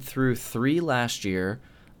played through 3 last year,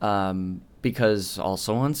 because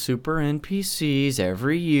also on Super NPCs,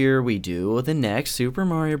 every year we do the next Super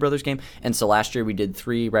Mario Brothers game. And so last year we did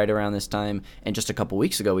 3 right around this time, and just a couple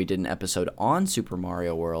weeks ago we did an episode on Super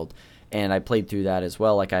Mario World, and I played through that as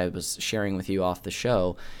well, like I was sharing with you off the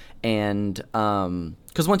show. And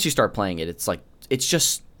because once you start playing it, it's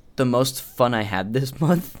just the most fun I had this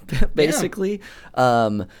month, basically.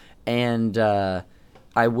 Yeah. And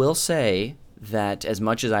I will say that as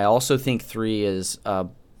much as I also think 3 is a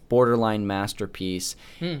borderline masterpiece,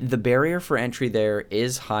 the barrier for entry there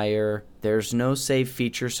is higher. There's no save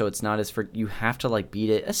feature, so it's not as you have to like beat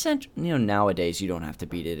it. Essentially, nowadays you don't have to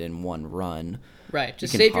beat it in one run. Right,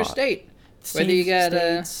 just save your state. Whether you got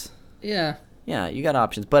yeah, you got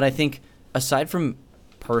options. But I think aside from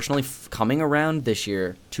personally coming around this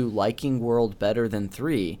year to liking World better than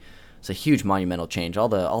 3. It's a huge monumental change. All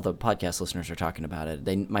the podcast listeners are talking about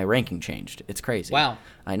it. My ranking changed. It's crazy. Wow.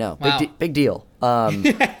 I know. Wow. Big deal.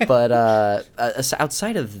 But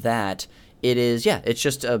outside of that, it's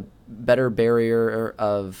just a better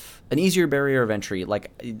an easier barrier of entry.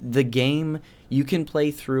 Like the game, you can play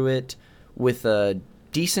through it with a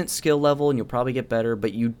decent skill level and you'll probably get better,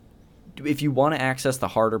 but if you want to access the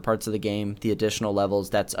harder parts of the game, the additional levels,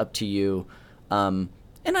 that's up to you.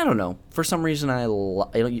 And I don't know. For some reason, I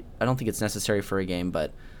don't think it's necessary for a game,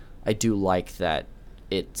 but I do like that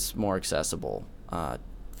it's more accessible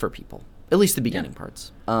for people. At least the beginning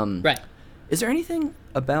parts. Right. Is there anything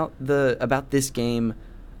about this game?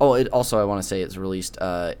 Oh, I want to say it's released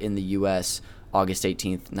in the U.S. August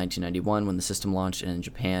 18th, 1991, when the system launched, and in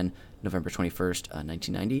Japan, November 21st,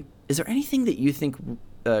 1990. Is there anything that you think,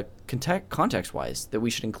 context-wise, that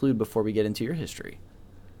we should include before we get into your history?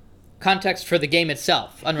 Context for the game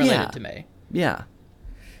itself, unrelated to me. Yeah.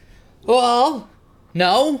 Well,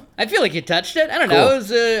 no. I feel like you touched it. I don't know. It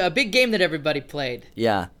was a big game that everybody played.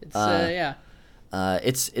 Yeah.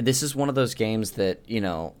 It's this is one of those games that,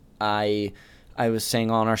 I was saying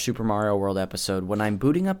on our Super Mario World episode, when I'm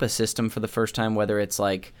booting up a system for the first time, whether it's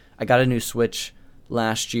like I got a new Switch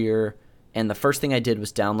last year, and the first thing I did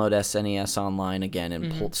was download SNES Online again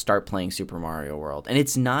and start playing Super Mario World. And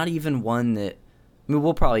it's not even one that... I mean,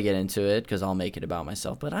 we'll probably get into it because I'll make it about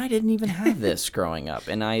myself, but I didn't even have this growing up,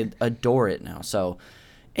 and I adore it now. So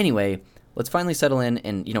anyway, let's finally settle in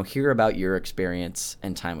and, hear about your experience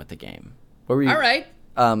and time with the game. What were you? All right.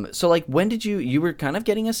 So like, when did you were kind of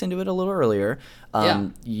getting us into it a little earlier.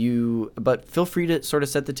 But feel free to sort of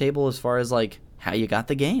set the table as far as like how you got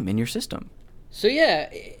the game in your system. So yeah,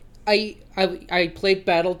 I played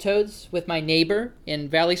Battletoads with my neighbor in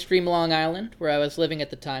Valley Stream, Long Island, where I was living at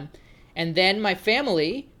the time. And then my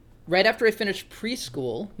family, right after I finished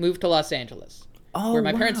preschool, moved to Los Angeles. Oh, where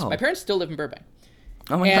my parents still live in Burbank.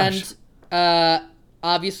 Oh my gosh. And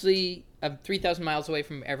obviously, I'm 3,000 miles away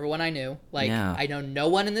from everyone I knew. I know no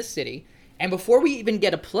one in this city. And before we even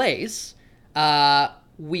get a place,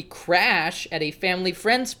 we crash at a family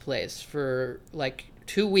friend's place for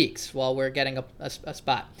 2 weeks while we're getting a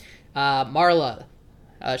spot. Marla.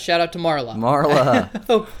 Shout out to Marla. Marla.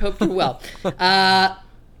 Hope you're well.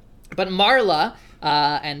 But Marla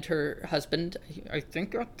and her husband, I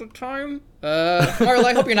think at the time, Marla,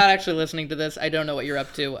 I hope you're not actually listening to this. I don't know what you're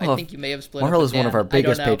up to. I think you may have split up with Marla's Dan. one of our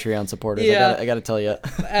biggest Patreon supporters. Yeah. I got to tell you.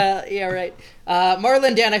 Yeah, right. Marla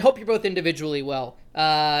and Dan, I hope you're both individually well,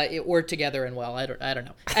 or together and well. I don't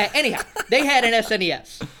know. Anyhow, they had an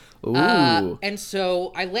SNES. Ooh. And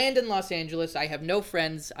so I land in Los Angeles. I have no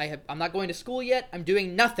friends. I'm not going to school yet. I'm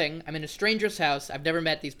doing nothing. I'm in a stranger's house. I've never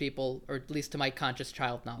met these people, or at least to my conscious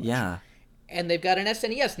child knowledge. Yeah. And they've got an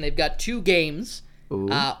SNES, and they've got 2 games. Ooh.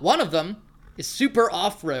 One of them is Super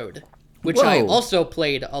Off-Road, which I also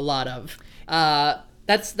played a lot of.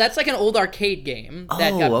 That's like an old arcade game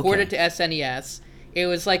that got ported to SNES. It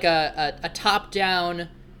was like a top-down...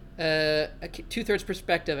 a 2/3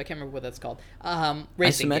 perspective. I can't remember what that's called.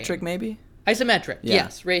 Racing Isometric, game. maybe? Isometric,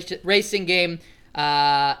 yes. Racing game.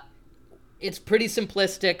 It's pretty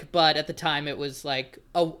simplistic, but at the time it was like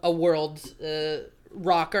a world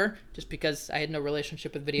rocker, just because I had no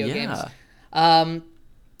relationship with video games. And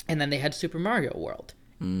then they had Super Mario World.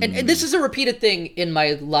 And this is a repeated thing in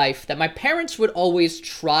my life, that my parents would always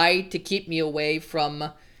try to keep me away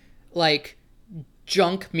from,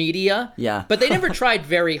 junk media. Yeah. But they never tried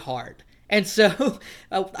very hard. And so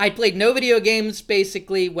I played no video games,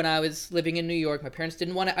 basically, when I was living in New York. My parents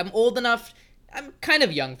didn't want to... I'm old enough... I'm kind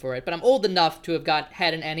of young for it, but I'm old enough to have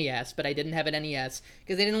had an NES, but I didn't have an NES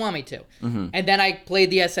because they didn't want me to. Mm-hmm. And then I played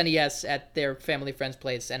the SNES at their family friend's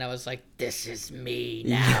place, and I was like, this is me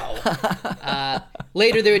now.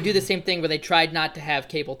 Later, they would do the same thing where they tried not to have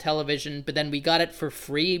cable television, but then we got it for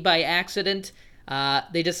free by accident.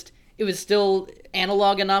 It was still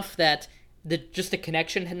analog enough that the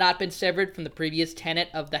connection had not been severed from the previous tenant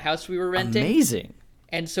of the house we were renting. Amazing.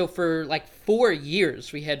 And so for like 4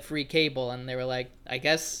 years, we had free cable, and they were like, I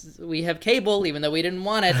guess we have cable, even though we didn't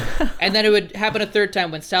want it. And then it would happen a third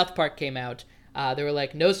time when South Park came out. They were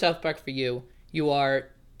like, no South Park for you. You are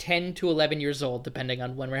 10 to 11 years old, depending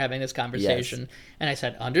on when we're having this conversation. Yes. And I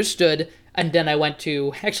said, understood. And then I went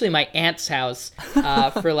to actually my aunt's house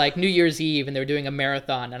for like New Year's Eve, and they were doing a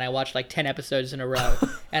marathon, and I watched like 10 episodes in a row.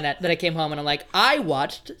 And then I came home, and I'm like, I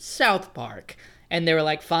watched South Park. And they were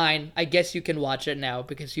like, fine, I guess you can watch it now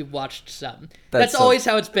because you've watched some. That's always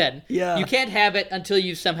how it's been. Yeah. You can't have it until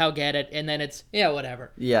you somehow get it, and then it's,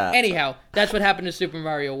 whatever. Yeah. Anyhow, that's what happened to Super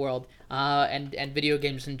Mario World and video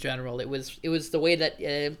games in general. It was the way that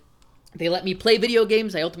they let me play video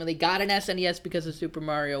games. I ultimately got an SNES because of Super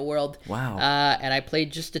Mario World. Wow. And I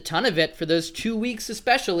played just a ton of it for those 2 weeks,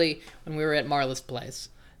 especially when we were at Marla's place.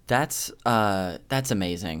 That's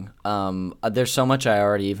amazing. There's so much I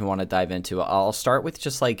already even want to dive into. I'll start with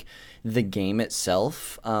just like the game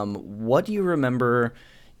itself. What do you remember,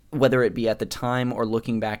 whether it be at the time or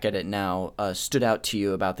looking back at it now, stood out to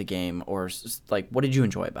you about the game, or like what did you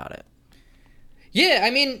enjoy about it? Yeah,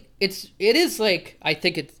 I mean, it is like, I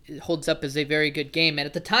think it holds up as a very good game. And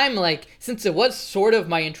at the time, like, since it was sort of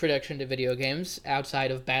my introduction to video games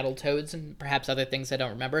outside of Battletoads and perhaps other things I don't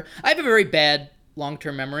remember, I have a very bad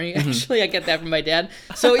long-term memory. Actually, I get that from my dad.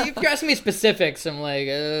 So if you're asking me specifics, I'm like,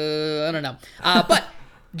 I don't know. But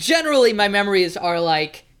generally, my memories are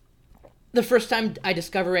like the first time I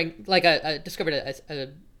discovered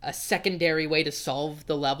a secondary way to solve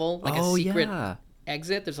the level, like a secret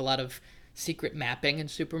exit. There's a lot of secret mapping in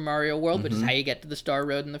Super Mario World, which is how you get to the Star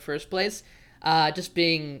Road in the first place. Just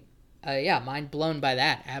being, mind blown by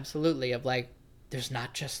that. Absolutely, of like, there's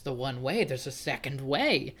not just the one way, there's a second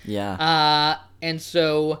way. Yeah. And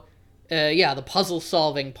so, the puzzle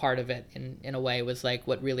solving part of it, in a way, was like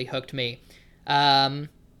what really hooked me. The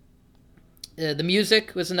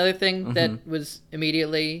music was another thing that was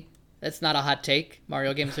immediately, that's not a hot take.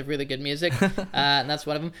 Mario games have really good music, and that's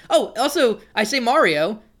one of them. Oh, also, I say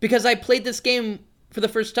Mario because I played this game for the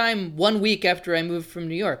first time 1 week after I moved from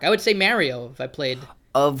New York. I would say Mario if I played...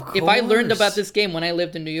 Of course. If I learned about this game when I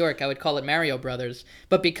lived in New York, I would call it Mario Brothers.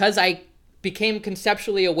 But because I became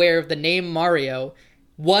conceptually aware of the name Mario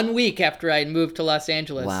 1 week after I moved to Los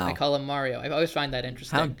Angeles, I call him Mario. I always find that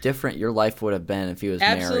interesting. How different your life would have been if he was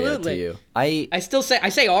Mario to you. I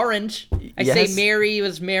say Orange. I say Mary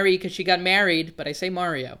was Mary because she got married, but I say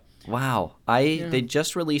Mario. Wow. They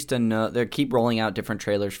just released they keep rolling out different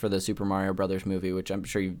trailers for the Super Mario Brothers movie, which I'm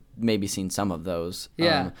sure you've maybe seen some of those.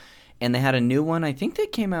 Yeah. And they had a new one, I think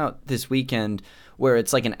that came out this weekend, where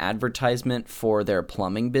it's like an advertisement for their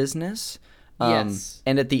plumbing business. Yes.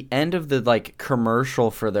 And at the end of the like commercial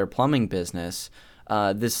for their plumbing business,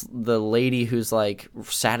 the lady who's like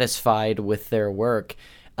satisfied with their work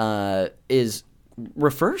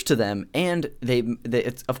refers to them, and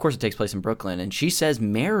of course it takes place in Brooklyn, and she says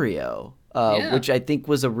Mario, which I think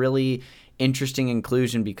was a really interesting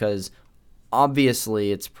inclusion because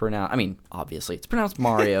obviously it's pronounced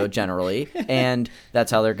Mario generally, and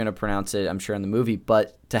that's how they're going to pronounce it, I'm sure, in the movie.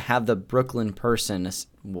 But to have the Brooklyn person,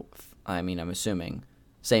 I'm assuming,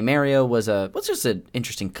 say Mario was just an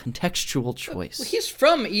interesting contextual choice. Well, he's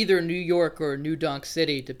from either New York or New Donk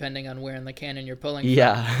City, depending on where in the canon you're pulling from.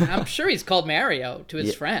 Yeah. I'm sure he's called Mario to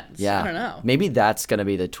his friends. Yeah. I don't know. Maybe that's going to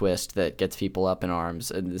be the twist that gets people up in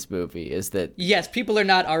arms in this movie, is that... Yes, people are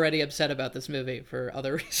not already upset about this movie for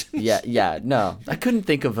other reasons. No. I couldn't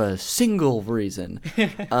think of a single reason.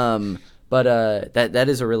 But that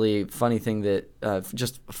is a really funny thing that...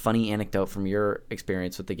 just a funny anecdote from your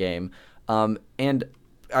experience with the game. And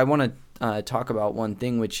I want to talk about one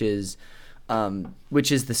thing, which is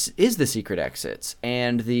the secret exits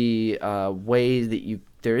and the way that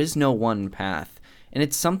there is no one path, and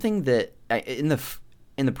it's something that in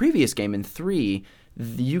the previous game in 3,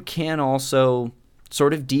 you can also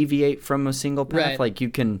sort of deviate from a single path. Right. Like you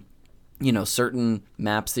can, certain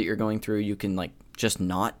maps that you're going through, you can like just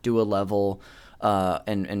not do a level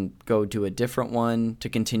and go to a different one to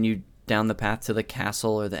continue down the path to the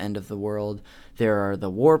castle or the end of the world. There are the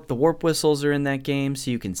warp whistles are in that game,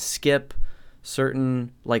 so you can skip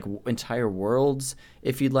certain like entire worlds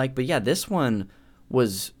if you'd like. But yeah, this one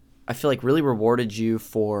was, I feel like, really rewarded you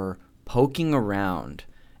for poking around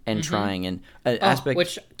and trying, and an aspect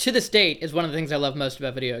which to this date is one of the things I love most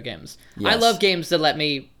about video games. Yes. I love games that let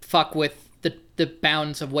me fuck with the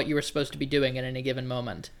bounds of what you were supposed to be doing at any given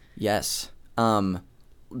moment. Yes. Have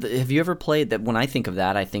you ever played that? When I think of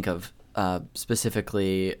that, I think of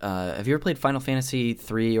specifically, have you ever played Final Fantasy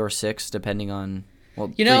 3 or 6, depending on...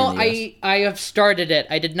 Well, I have started it.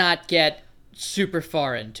 I did not get super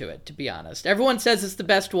far into it, to be honest. Everyone says it's the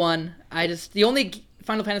best one. The only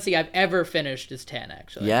Final Fantasy I've ever finished is 10,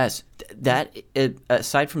 actually. Yes.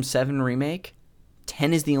 Aside from 7 Remake,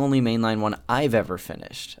 10 is the only mainline one I've ever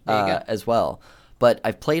finished as well. But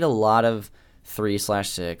I've played a lot of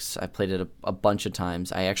 3/6. I played it a bunch of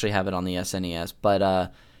times. I actually have it on the SNES.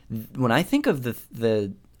 But when I think of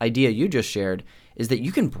the idea you just shared, is that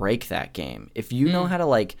you can break that game. If you know how to,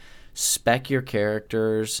 like, spec your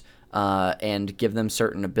characters and give them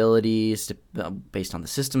certain abilities based on the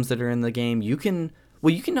systems that are in the game, you can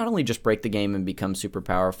not only just break the game and become super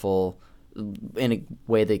powerful in a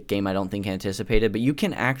way the game I don't think anticipated, but you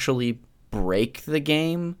can actually break the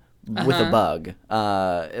game with a bug,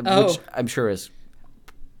 which I'm sure is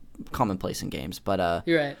commonplace in games. But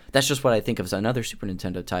you're right. That's just what I think of as another Super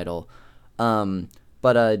Nintendo title.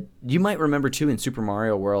 But you might remember, too, in Super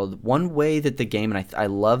Mario World, one way that the game, and I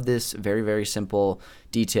love this very, very simple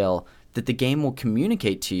detail, that the game will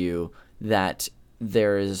communicate to you that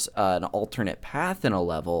there is an alternate path in a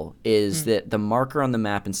level, is that the marker on the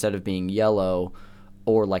map, instead of being yellow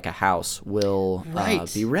or like a house, will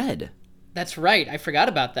be red. That's right. I forgot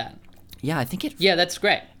about that. Yeah, I think it... Yeah, that's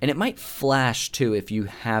great. And it might flash, too, if you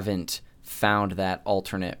haven't found that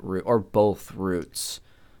alternate route, or both routes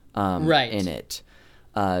in it.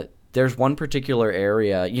 There's one particular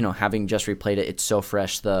area, having just replayed it, it's so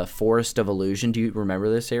fresh, the Forest of Illusion. Do you remember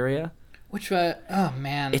this area? Which one? Oh,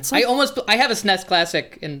 man. It's like, I have a SNES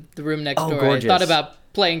Classic in the room next door. Gorgeous. I thought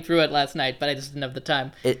about playing through it last night, but I just didn't have the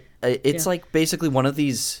time. It's like basically one of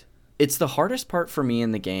these... It's the hardest part for me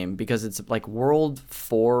in the game because it's like World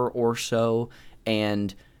 4 or so,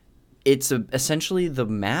 and it's essentially the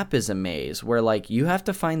map is a maze where, like, you have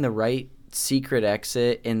to find the right secret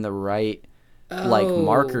exit in the right like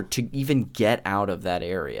marker to even get out of that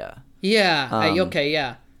area. Yeah. Okay.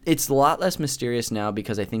 Yeah. It's a lot less mysterious now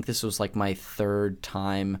because I think this was like my third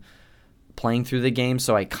time playing through the game,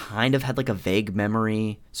 so I kind of had like a vague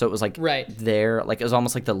memory. So it was like there, like it was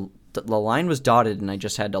almost like the line was dotted, and I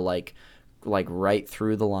just had to like right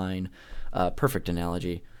through the line. Perfect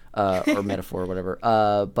analogy or metaphor or whatever.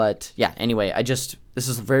 But yeah. Anyway, this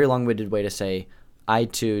is a very long-winded way to say I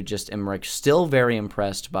too just am like still very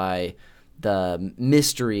impressed by the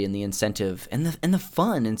mystery and the incentive and the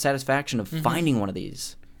fun and satisfaction of finding one of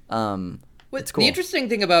these. It's cool. The interesting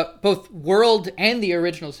thing about both World and the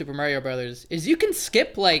original Super Mario Brothers is you can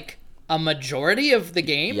skip like a majority of the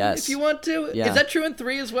game if you want to. Yeah. Is that true in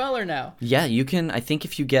 3 as well or no? Yeah, you can. I think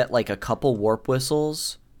if you get like a couple warp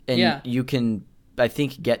whistles, and you can, I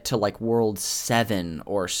think, get to like World 7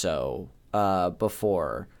 or so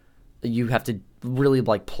before you have to really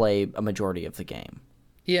like play a majority of the game.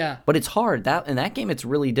 Yeah. But it's hard. In that game, it's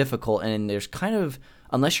really difficult, and there's kind of,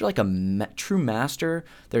 unless you're like a true master,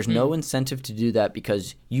 there's no incentive to do that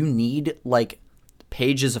because you need like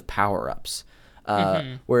pages of power-ups.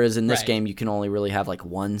 Whereas in this game, you can only really have like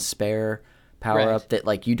one spare power-up that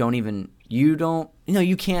like you can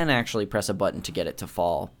actually press a button to get it to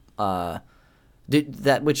fall. That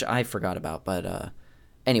which I forgot about, but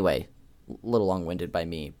anyway, a little long-winded by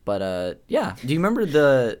me. But yeah, do you remember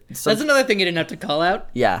that's another thing you didn't have to call out?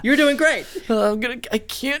 Yeah. You're doing great. I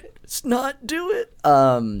can't not do it.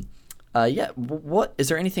 Yeah. What is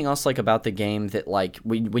there anything else like about the game that like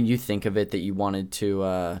when you think of it that you wanted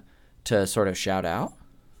to sort of shout out?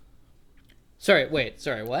 Sorry, what?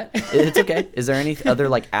 It's okay. Is there any other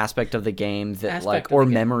like aspect of the game that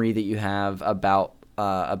memory that you have about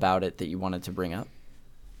it that you wanted to bring up?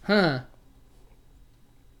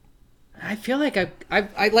 I feel like I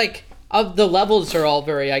like the levels are all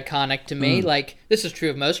very iconic to me. Like this is true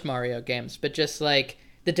of most Mario games, but just like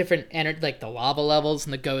the different like the lava levels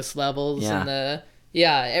and the ghost levels and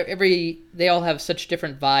they all have such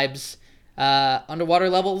different vibes. Underwater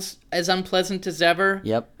levels as unpleasant as ever.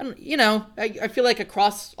 Yep. And, I feel like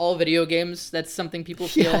across all video games, that's something people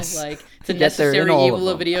feel like it's a necessary evil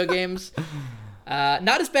of video games.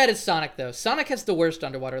 Not as bad as Sonic, though. Sonic has the worst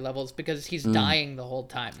underwater levels because he's dying the whole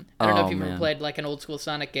time. I don't know if you've ever played like an old school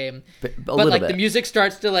Sonic game, but like the music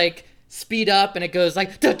starts to like speed up and it goes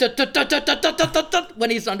like when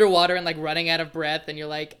he's underwater and like running out of breath, and you're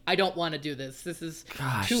like, I don't want to do this. This is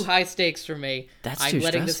too high stakes for me. I'm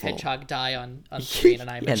letting this hedgehog die on screen, and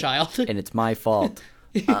I'm a child, and it's my fault.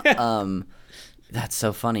 That's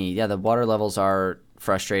so funny. Yeah, the water levels are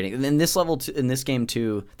frustrating. In this in this game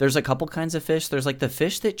too, there's a couple kinds of fish. There's like the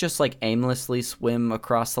fish that just like aimlessly swim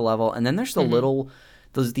across the level, and then there's the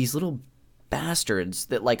these little bastards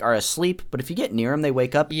that like are asleep, but if you get near them, they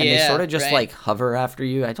wake up and they sort of just like hover after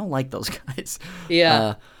you. I don't like those guys.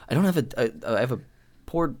 Yeah, I don't have I have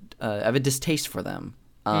a distaste for them.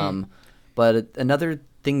 But another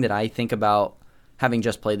thing that I think about having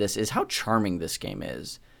just played this is how charming this game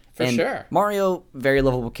is. For sure. Mario, very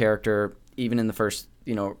lovable character, even in the first,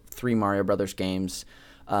 3 Mario Brothers games.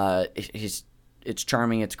 It's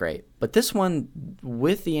charming, it's great. But this one,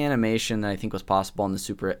 with the animation that I think was possible on the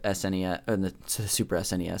Super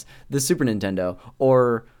SNES, the Super Nintendo,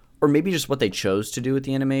 or maybe just what they chose to do with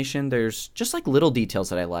the animation, there's just like little details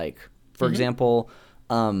that I like. For example,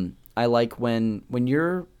 I like when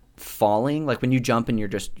you're falling, like when you jump and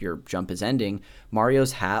your jump is ending,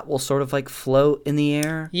 Mario's hat will sort of like float in the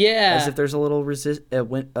air. Yeah. As if there's a little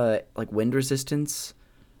wind resistance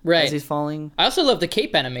right. as he's falling. I also love the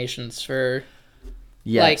cape animations for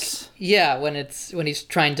Yes. when he's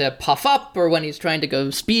trying to puff up or when he's trying to go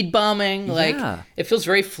speed bombing. Like it feels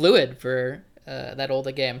very fluid for that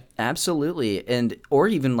older game. Absolutely. Or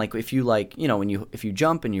even like if you if you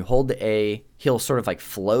jump and you hold the A, he'll sort of like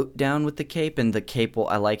float down with the cape, and the cape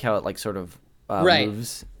I like how it like sort of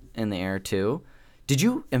moves in the air too.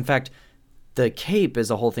 In fact, the cape is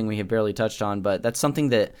a whole thing we have barely touched on, but that's something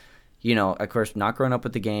that, of course, not growing up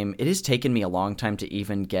with the game, it has taken me a long time to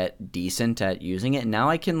even get decent at using it. And now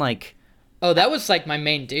I can like... Oh, that was like my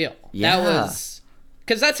main deal. Yeah. That was...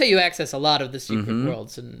 Because that's how you access a lot of the secret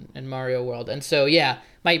worlds in Mario World. And so, yeah,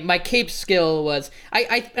 my cape skill was...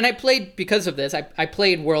 I played, because of this, I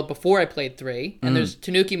played World before I played 3. And there's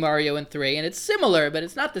Tanuki Mario in 3. And it's similar, but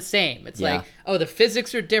it's not the same. It's like, the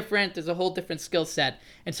physics are different. There's a whole different skill set.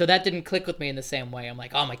 And so that didn't click with me in the same way. I'm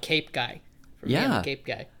like, I'm a cape guy. I'm a cape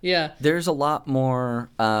guy. Yeah. There's a lot more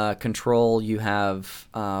control you have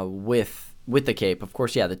with the cape. Of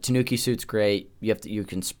course, the Tanuki suit's great. You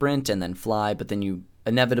can sprint and then fly, but then you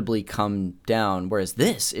inevitably come down. Whereas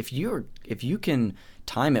this, if you can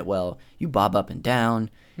time it well, you bob up and down.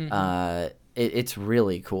 It's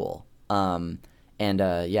really cool. Finding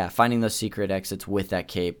those secret exits with that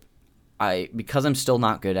cape, because I'm still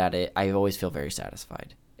not good at it, I always feel very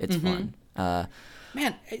satisfied. It's fun.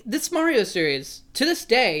 Man, this Mario series, to this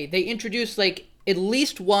day, they introduce like at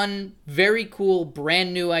least one very cool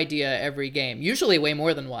brand new idea every game. Usually way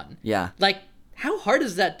more than one. Yeah. Like, how hard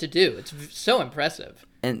is that to do? It's so impressive.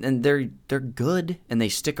 And they're good, and they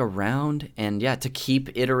stick around, and to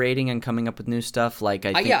keep iterating and coming up with new stuff. Like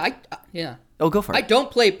I think, Oh, go for it. I don't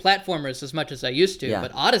play platformers as much as I used to,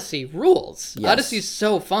 but Odyssey rules. Yes. Odyssey's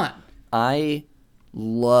so fun. I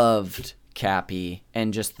loved Cappy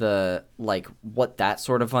and just the like what that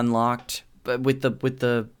sort of unlocked, but with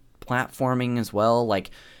the platforming as well,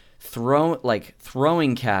 like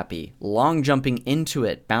throwing Cappy, long jumping into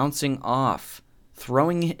it, bouncing off,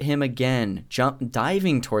 throwing him again,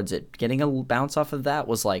 diving towards it, getting a bounce off of that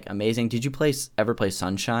was like amazing. Did you ever play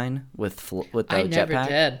Sunshine with the jetpack? I never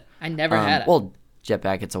did. I never had it. Well,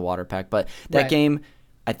 jetpack, it's a water pack, but that game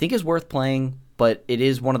I think is worth playing. But it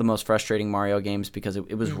is one of the most frustrating Mario games because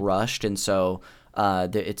it was rushed, and so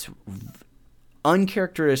it's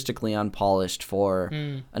uncharacteristically unpolished for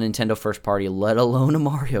a Nintendo first party, let alone a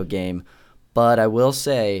Mario game. But I will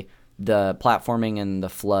say the platforming and the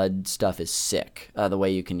FLUDD stuff is sick, the way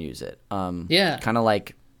you can use it. Kind of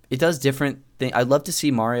like it does different things. I'd love to see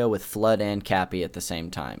Mario with FLUDD and Cappy at the same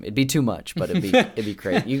time. It'd be too much, but it'd be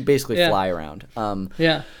great. You basically fly around.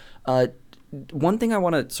 One thing I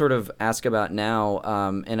want to sort of ask about now,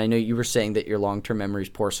 and I know you were saying that your long-term memory is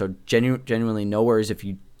poor, so genuinely no worries if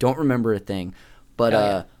you don't remember a thing.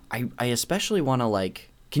 But I especially want to,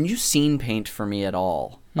 like, can you scene paint for me at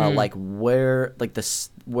all? Like where, like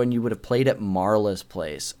when you would have played at Marla's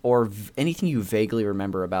place, or anything you vaguely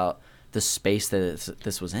remember about the space that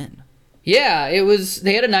this was in? Yeah, it was.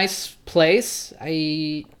 They had a nice place.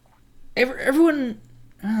 Everyone.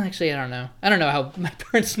 Actually, I don't know. I don't know how my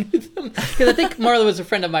parents knew them, because I think Marla was a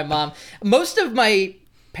friend of my mom. Most of my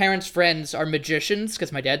parents' friends are magicians,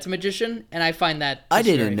 because my dad's a magician, and I find that I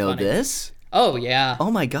didn't know funny. this. Oh, yeah.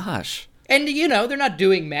 Oh, my gosh. And, they're not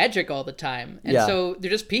doing magic all the time. And so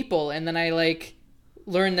they're just people, and then I, like,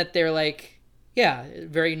 learn that they're, like,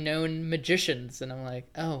 very known magicians, and I'm like,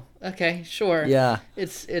 oh, okay, sure. Yeah.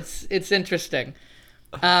 It's interesting.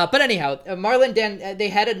 But anyhow, Marla and Dan, they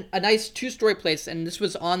had a nice two-story place, and this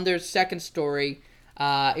was on their second story.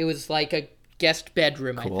 It was like a guest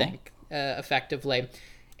bedroom, cool. I think, effectively.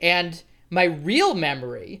 And my real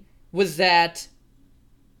memory was that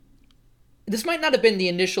this might not have been the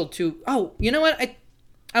initial two. Oh, you know what?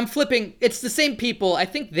 I'm flipping. It's the same people. I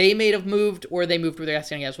think they may have moved, or they moved where their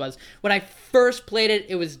SNES was. When I first played it,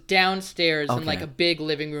 it was downstairs in like a big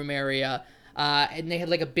living room area, and they had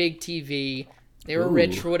like a big TV. They were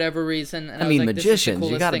rich for whatever reason. And I was like, magicians, this is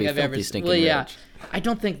the you gotta thing be I've ever filthy seen. stinking rich. I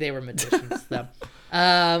don't think they were magicians, though.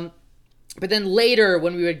 But then later,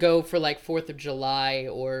 when we would go for like 4th of July,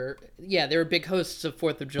 or yeah, they were big hosts of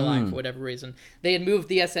 4th of July for whatever reason. They had moved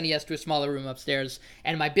the SNES to a smaller room upstairs,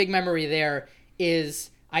 and my big memory there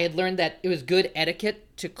is I had learned that it was good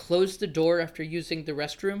etiquette to close the door after using the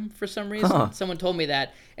restroom for some reason. Huh. Someone told me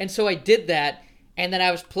that, and so I did that. And then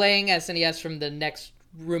I was playing SNES from the next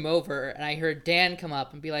room over, and I heard Dan come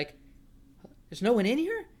up and be like, "There's no one in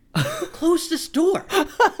here? Close this door."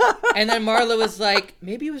 And then Marla was like,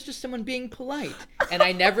 maybe it was just someone being polite. And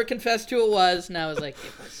I never confessed who it was, and I was like,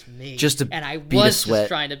 it was me. Just to and I beat a was sweat. just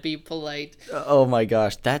trying to be polite. Oh my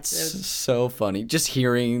gosh, that's so funny. Just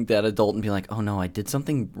hearing that adult and be like, "Oh no, I did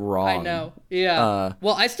something wrong." I know. Yeah.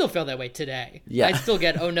 Well, I still feel that way today. Yeah. I still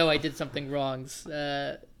get, oh no, I did something wrong.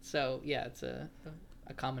 So yeah, it's a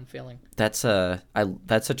common feeling. That's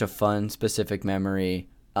such a fun specific memory.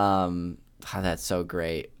 That's so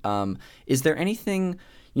great. Is there anything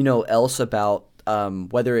else about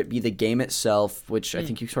whether it be the game itself, which I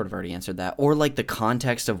think you sort of already answered that, or like the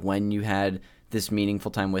context of when you had this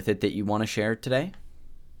meaningful time with it that you want to share today?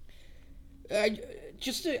 I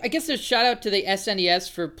guess a shout out to the SNES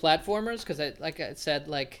for platformers, because like I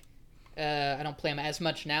said, I don't play them as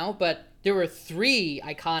much now, but there were 3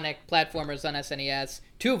 iconic platformers on SNES,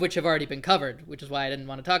 2 of which have already been covered, which is why I didn't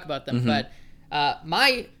want to talk about them. But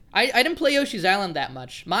I didn't play Yoshi's Island that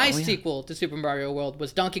much. My sequel to Super Mario World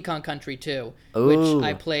was Donkey Kong Country 2, which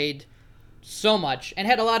I played so much and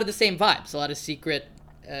had a lot of the same vibes, a lot of secret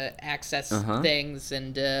access things,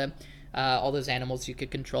 and all those animals you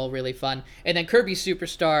could control, really fun. And then Kirby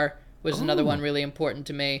Superstar was another one really important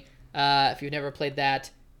to me. If you've never played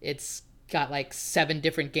that, it's got like 7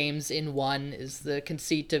 different games in one is the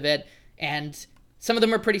conceit of it, and some of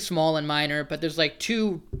them are pretty small and minor, but there's like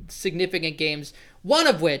 2 significant games, one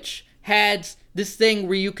of which had this thing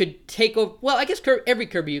where you could take over, well, I guess every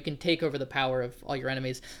Kirby you can take over the power of all your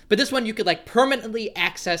enemies, but this one you could like permanently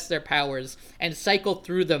access their powers and cycle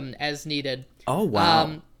through them as needed. Oh,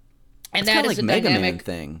 wow. And It's that kinda is like a Mega Man dynamic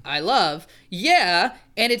thing. I love. Yeah,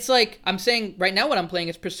 and it's like, I'm saying right now what I'm playing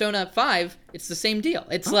is Persona 5. It's the same deal.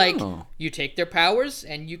 It's like, you take their powers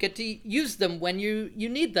and you get to use them when you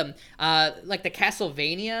need them. Like the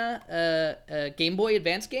Castlevania Game Boy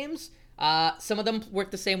Advance games, some of them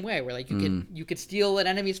work the same way, where like you could steal an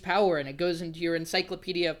enemy's power and it goes into your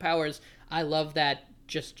encyclopedia of powers. I love that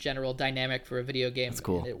just general dynamic for a video game. That's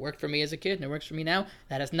cool. And it worked for me as a kid, and it works for me now.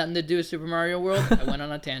 That has nothing to do with Super Mario World. I went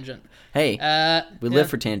on a tangent. Hey, we live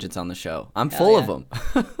for tangents on the show. I'm full of them.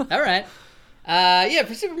 All right.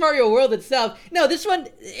 For Super Mario World itself, no, this one,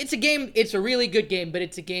 it's a game, it's a really good game, but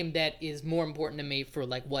it's a game that is more important to me for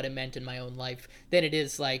like what it meant in my own life than it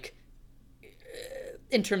is like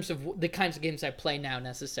in terms of the kinds of games I play now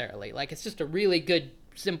necessarily. Like, it's just a really good,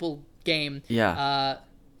 simple game. Yeah.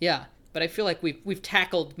 But I feel like we've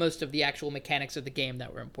tackled most of the actual mechanics of the game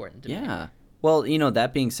that were important to me. Yeah. Well,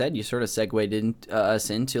 that being said, you sort of segued us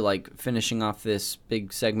into like finishing off this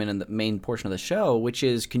big segment in the main portion of the show, which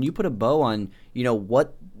is, can you put a bow on,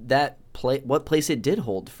 what place it did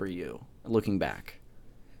hold for you, looking back?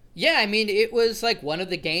 Yeah, I mean, it was like one of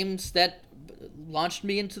the games that launched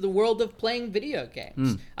me into the world of playing video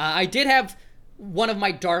games. I did have one of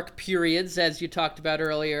my dark periods, as you talked about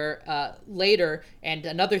earlier, later, and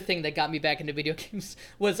another thing that got me back into video games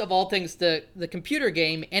was, of all things, the computer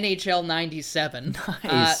game NHL 97.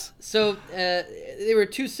 Nice. So there were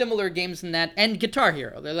 2 similar games in that, and Guitar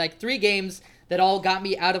Hero. They're like 3 games that all got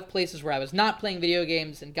me out of places where I was not playing video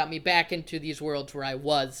games and got me back into these worlds where I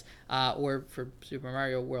was, or for Super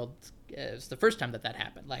Mario World, it was the first time that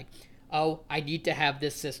happened. Like, oh, I need to have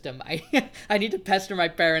this system. I need to pester my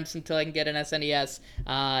parents until I can get an SNES.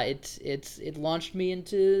 It launched me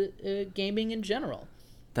into gaming in general.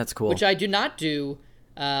 That's cool. Which I do not do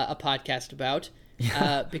a podcast about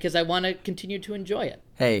because I want to continue to enjoy it.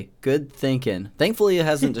 Hey, good thinking. Thankfully,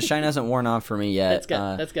 the shine hasn't worn off for me yet. That's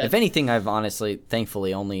good. That's good. If anything, I've honestly,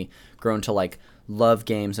 thankfully, only grown to like love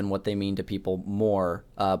games and what they mean to people more.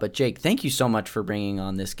 But Jake, thank you so much for bringing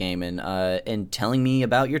on this game and telling me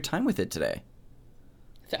about your time with it today.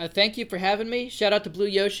 Thank you for having me. Shout out to Blue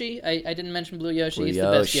Yoshi. I didn't mention Blue Yoshi. He's the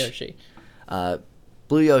best Yoshi.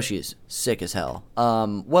 Blue Yoshi's sick as hell.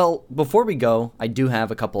 Well, before we go, I do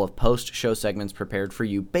have a couple of post-show segments prepared for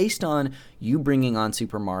you based on you bringing on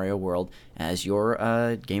Super Mario World as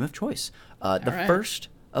your game of choice. The first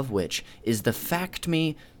of which is the Fact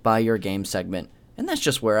Me by Your Game segment, and that's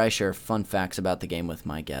just where I share fun facts about the game with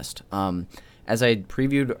my guest. As I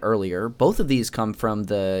previewed earlier, both of these come from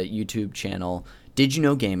the YouTube channel Did You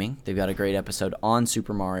Know Gaming. They've got a great episode on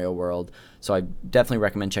Super Mario World, so I definitely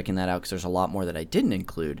recommend checking that out because there's a lot more that I didn't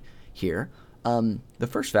include here. The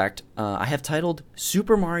first fact I have titled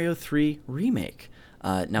Super Mario 3 Remake.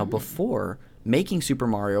 Now, before making Super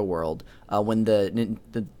Mario World, when the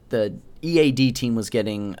EAD team was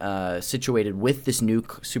getting situated with this new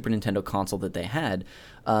Super Nintendo console that they had,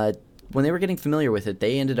 when they were getting familiar with it,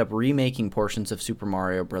 they ended up remaking portions of Super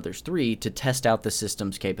Mario Bros. 3 to test out the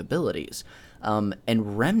system's capabilities.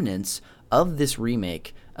 And remnants of this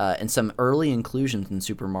remake and some early inclusions in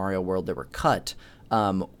Super Mario World that were cut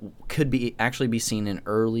could actually be seen in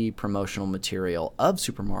early promotional material of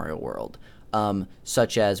Super Mario World.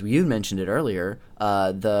 Such as, you mentioned it earlier,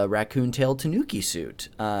 the Raccoon Tail Tanuki suit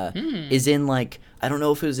is in, like, I don't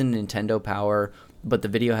know if it was in Nintendo Power, but the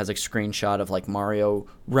video has a screenshot of, like, Mario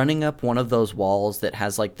running up one of those walls that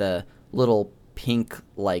has, like, the little pink,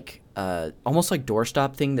 like, almost like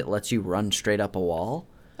doorstop thing that lets you run straight up a wall.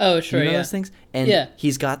 Oh, sure, you know yeah. those things? And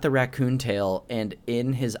he's got the raccoon tail, and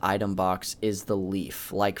in his item box is the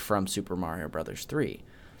leaf, like from Super Mario Bros. 3.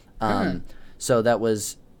 So that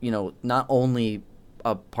was, not only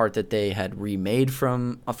a part that they had remade for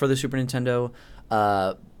the Super Nintendo,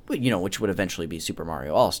 which would eventually be Super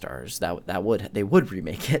Mario All-Stars. They would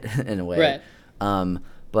remake it in a way. Right.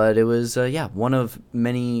 But it was one of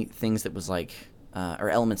many things that was like or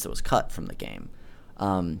elements that was cut from the game,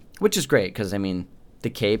 which is great because the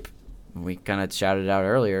cape, we kind of shouted out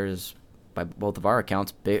earlier, is by both of our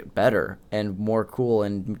accounts better and more cool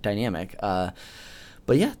and dynamic.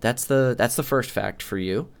 But yeah, that's the first fact for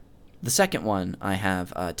you. The second one I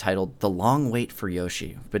have titled The Long Wait for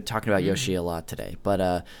Yoshi. We've been talking about Yoshi a lot today.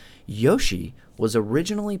 But Yoshi was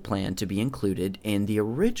originally planned to be included in the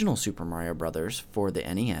original Super Mario Bros. For the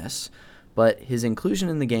NES, but his inclusion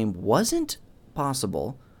in the game wasn't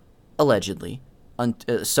possible, allegedly,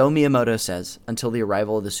 so Miyamoto says, until the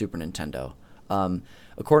arrival of the Super Nintendo.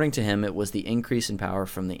 According to him, it was the increase in power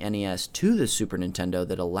from the NES to the Super Nintendo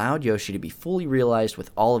that allowed Yoshi to be fully realized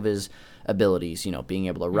with all of his abilities, being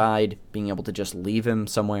able to ride, being able to just leave him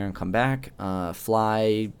somewhere and come back,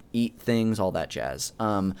 fly, eat things, all that jazz.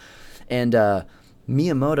 And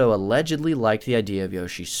Miyamoto allegedly liked the idea of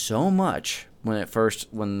Yoshi so much when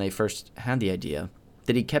they first had the idea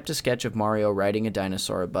that he kept a sketch of Mario riding a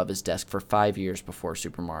dinosaur above his desk for 5 years before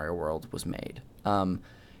Super Mario World was made.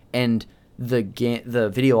 And the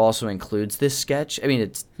video also includes this sketch.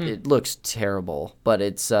 It looks terrible, but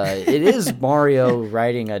it is Mario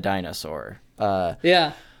riding a dinosaur.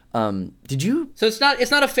 Yeah. Did you? So it's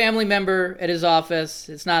not a family member at his office.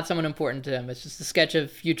 It's not someone important to him. It's just a sketch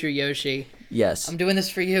of future Yoshi. Yes. I'm doing this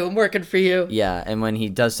for you. I'm working for you. Yeah, and when he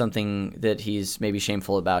does something that he's maybe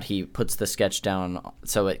shameful about, he puts the sketch down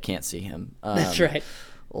so it can't see him. That's right.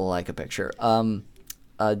 Like a picture.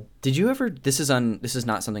 Did you ever? This is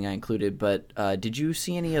not something I included, but did you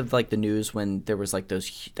see any of like the news when there was like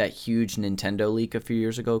that huge Nintendo leak a few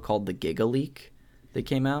years ago called the Giga Leak that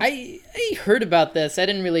came out? I heard about this. I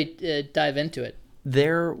didn't really dive into it.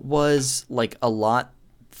 There was like a lot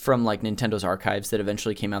from like Nintendo's archives that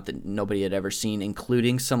eventually came out that nobody had ever seen,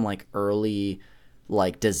 including some like early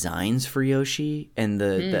like designs for Yoshi and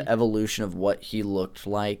the evolution of what he looked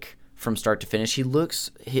like from start to finish. His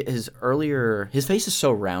face is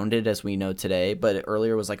so rounded as we know today, but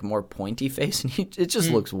earlier was like a more pointy face, and it just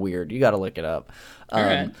looks weird. You got to look it up.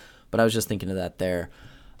 Right. But I was just thinking of that there.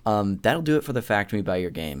 That'll do it for the Fact Me by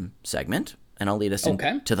Your Game segment, and I'll lead us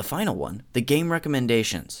into the final one, the game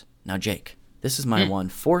recommendations. Now, Jake, this is my one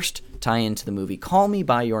forced tie-in to the movie Call Me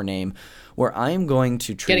by Your Name, where I am going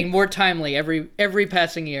to treat... Getting more timely every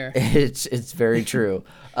passing year. It's very true.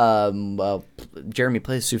 Jeremy,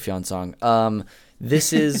 play the Sufjan song. I'm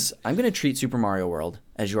going to treat Super Mario World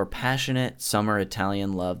as your passionate summer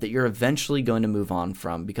Italian love that you're eventually going to move on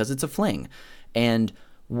from because it's a fling. And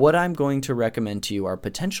what I'm going to recommend to you are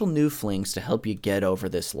potential new flings to help you get over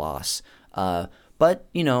this loss. But,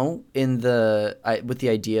 with the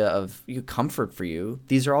idea of comfort for you,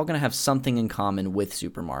 these are all going to have something in common with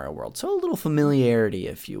Super Mario World. So a little familiarity,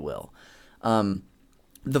 if you will.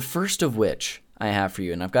 The first of which I have for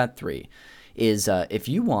you, and I've got 3, is if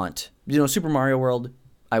you want, Super Mario World,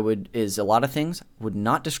 is a lot of things. Would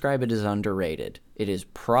not describe it as underrated. It is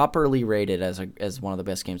properly rated as one of the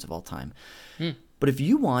best games of all time. But if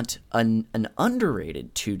you want an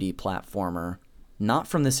underrated 2D platformer, not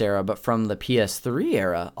from this era, but from the PS3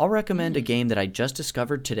 era, I'll recommend a game that I just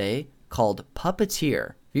discovered today called Puppeteer.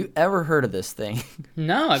 Have you ever heard of this thing?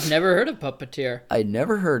 No, I've never heard of Puppeteer. I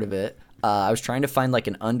never heard of it. I was trying to find like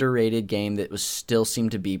an underrated game that still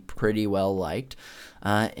seemed to be pretty well liked,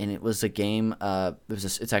 and it was a game.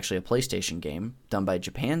 It's actually a PlayStation game done by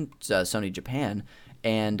Sony Japan,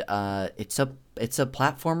 and it's a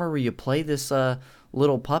platformer where you play this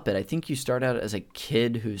little puppet. I think you start out as a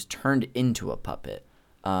kid who's turned into a puppet,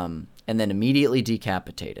 and then immediately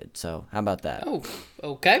decapitated. So how about that? Oh,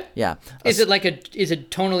 okay. Yeah. Is it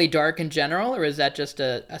tonally dark in general, or is that just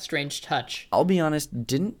a strange touch? I'll be honest,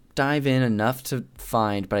 didn't dive in enough to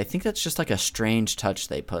find, but I think that's just like a strange touch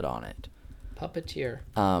they put on it. Puppeteer.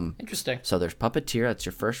 Interesting. So there's Puppeteer. That's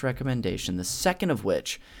your first recommendation. The second of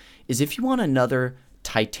which is if you want another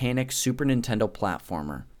Titanic Super Nintendo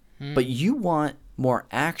platformer, but you want more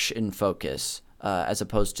action focus as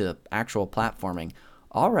opposed to actual platforming,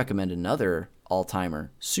 I'll recommend another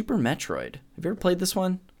all-timer, Super Metroid. Have you ever played this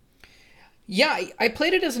one? Yeah, I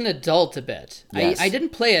played it as an adult a bit. Yes. I didn't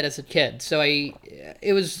play it as a kid, so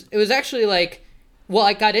it was actually like, well,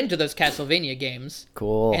 I got into those Castlevania games.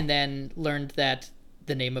 Cool. And then learned that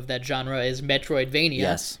the name of that genre is Metroidvania.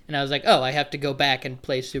 Yes. And I was like, oh, I have to go back and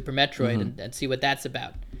play Super Metroid and see what that's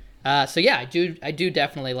about. So yeah, I do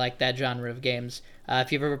definitely like that genre of games.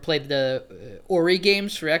 If you've ever played the Ori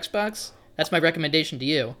games for Xbox, that's my recommendation to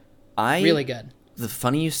you. Really good. The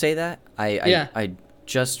funny you say that. I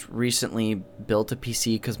just recently built a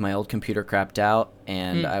PC because my old computer crapped out,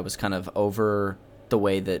 and I was kind of over the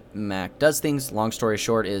way that Mac does things. Long story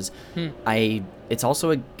short is I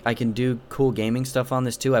can do cool gaming stuff on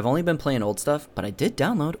this too. I've only been playing old stuff, but I did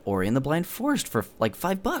download Ori and the Blind Forest for like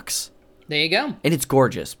 $5. There you go. And it's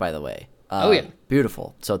gorgeous, by the way. Oh yeah.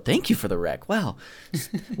 Beautiful. So thank you for the rec. Wow.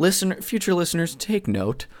 Future listeners, take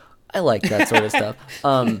note. I like that sort of stuff.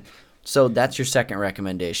 So that's your second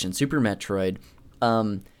recommendation, Super Metroid.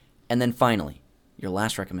 And then finally, your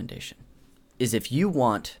last recommendation is if you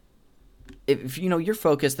want, if you know, your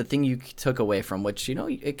focus, the thing you took away from, which, you know,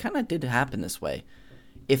 it kind of did happen this way.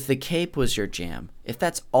 If the cape was your jam, if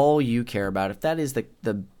that's all you care about, if that is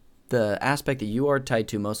the aspect that you are tied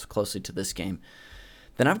to most closely to this game,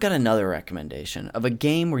 then I've got another recommendation of a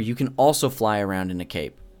game where you can also fly around in a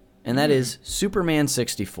cape. And that is Superman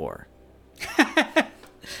 64.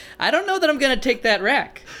 I don't know that I'm going to take that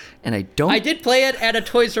rec. And I did play it at a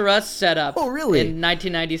Toys R Us setup. Oh, really? In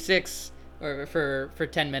 1996, or for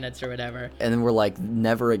 10 minutes or whatever. And then we're like,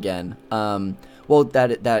 never again. Well,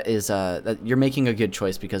 that is you're making a good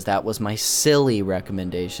choice because that was my silly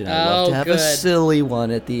recommendation. I love to have a silly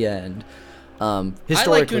one at the end. Historically, I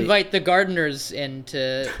like to invite the gardeners in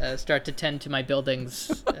to start to tend to my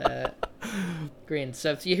buildings green.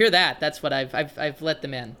 So if you hear that, that's what I've let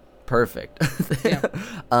them in. Perfect.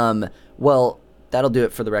 Yeah. Well, that'll do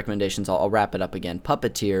it for the recommendations. I'll wrap it up again.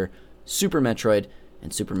 Puppeteer, Super Metroid,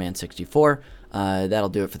 and Superman 64. That'll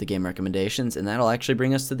do it for the game recommendations, and that'll actually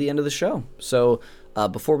bring us to the end of the show. So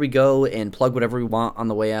before we go and plug whatever we want on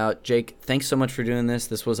the way out, Jake, thanks so much for doing this.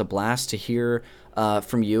 This was a blast to hear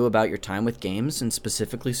from you about your time with games, and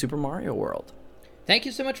specifically Super Mario World. Thank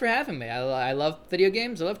you so much for having me. I love video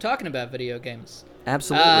games. I love talking about video games.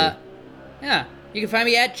 Absolutely. Yeah. You can find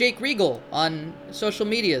me at Jake Regal on social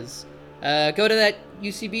medias. Go to that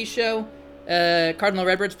UCB show. Cardinal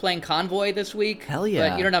Redbird's playing Convoy this week. Hell yeah.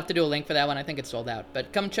 But you don't have to do a link for that one. I think it's sold out.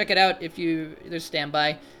 But come check it out if there's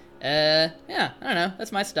standby. Yeah, I don't know.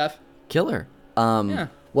 That's my stuff. Killer. Yeah.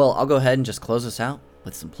 Well, I'll go ahead and just close us out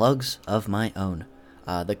with some plugs of my own.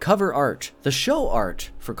 The cover art, the show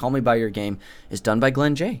art for Call Me By Your Game is done by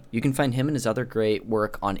Glenn J. You can find him and his other great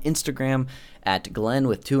work on Instagram at Glenn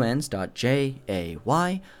with 2 N's.jay.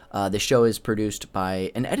 The show is produced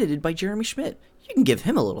by and edited by Jeremy Schmidt. You can give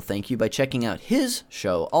him a little thank you by checking out his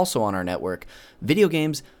show, also on our network, Video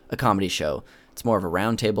Games, a Comedy Show. It's more of a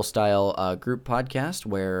roundtable style group podcast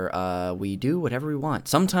where we do whatever we want.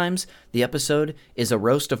 Sometimes the episode is a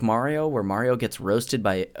roast of Mario, where Mario gets roasted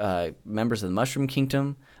by members of the Mushroom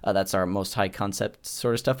Kingdom. That's our most high concept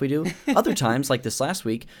sort of stuff we do. Other times, like this last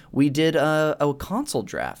week, we did a console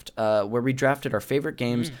draft where we drafted our favorite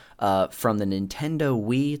games from the Nintendo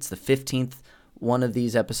Wii. It's the 15th one of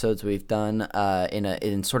these episodes we've done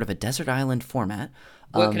in sort of a desert island format.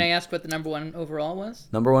 What can I ask what the number one overall was?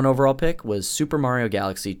 Number one overall pick was Super Mario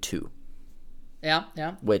Galaxy 2. Yeah.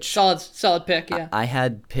 Which solid pick, yeah. I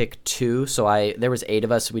had pick 2, so there was 8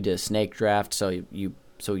 of us. We did a snake draft, so you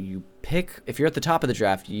pick, if you're at the top of the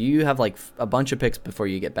draft, you have like a bunch of picks before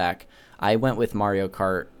you get back. I went with Mario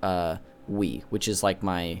Kart Wii, which is like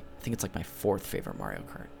I think it's like my 4th favorite Mario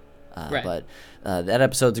Kart. Right. But that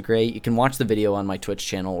episode's great. You can watch the video on my Twitch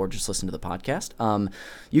channel or just listen to the podcast.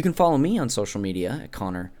 You can follow me on social media at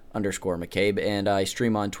Connor_McCabe, and I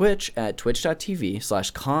stream on Twitch at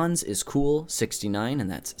twitch.tv/consiscool69, and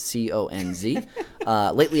that's CONZ.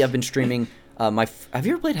 Lately, I've been streaming. Have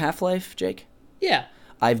you ever played Half-Life, Jake? Yeah.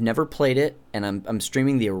 I've never played it, and I'm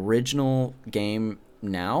streaming the original game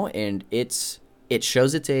now, and it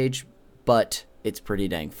shows its age, but it's pretty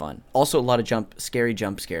dang fun. Also, a lot of scary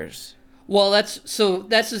jump scares. Well, this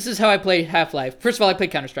is how I played Half-Life. First of all, I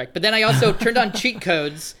played Counter-Strike, but then I also turned on cheat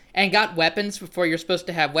codes and got weapons before you're supposed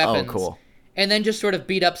to have weapons. Oh, cool. And then just sort of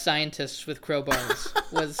beat up scientists with crowbars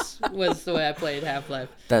was the way I played Half-Life.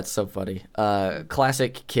 That's so funny.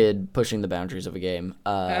 Classic kid pushing the boundaries of a game.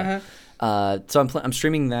 So I'm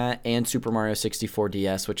streaming that and Super Mario 64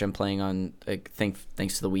 DS, which I'm playing on.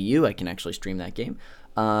 Thanks to the Wii U, I can actually stream that game.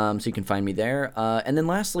 So you can find me there. And then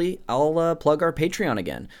lastly, I'll plug our Patreon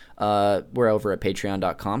again. We're over at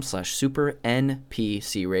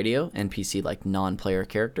patreon.com/supernpcradio, NPC like non-player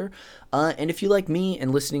character. And if you like me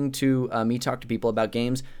and listening to me talk to people about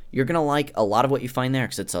games, you're going to like a lot of what you find there,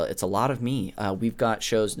 because it's a lot of me. We've got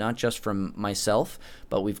shows not just from myself,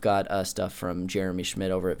 but we've got stuff from Jeremy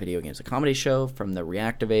Schmidt over at Video Games, a Comedy Show, from the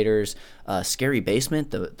Reactivators, Scary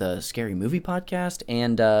Basement, the Scary Movie Podcast,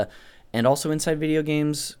 and also Inside Video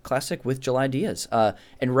Games Classic with July Diaz.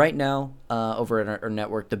 And right now, over at our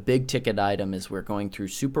network, the big ticket item is we're going through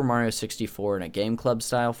Super Mario 64 in a game club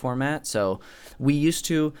style format. So we used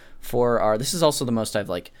to, this is also the most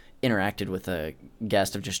I've interacted with a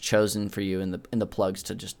guest. I've just chosen for you in the plugs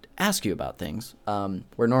to just ask you about things.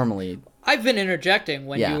 Where normally I've been interjecting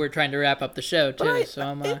when you were trying to wrap up the show too,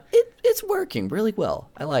 it's working really well.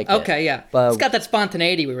 I like it. Okay, yeah. But it's got that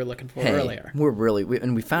spontaneity we were looking for earlier.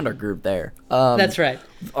 We found our groove there. That's right.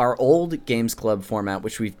 Our old Games Club format,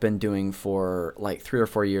 which we've been doing for 3 or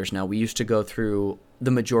 4 years now, we used to go through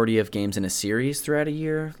the majority of games in a series throughout a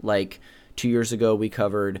year. 2 years ago, we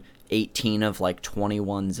covered 18 of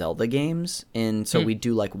 21 Zelda games, and so we'd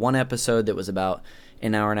do one episode that was about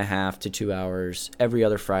an hour and a half to 2 hours every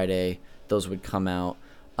other Friday. Those would come out.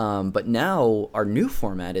 But now our new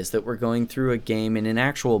format is that we're going through a game in an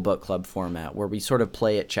actual book club format where we sort of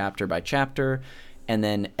play it chapter by chapter, and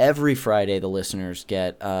then every Friday the listeners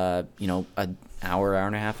get an hour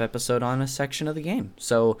and a half episode on a section of the game.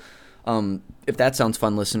 So if that sounds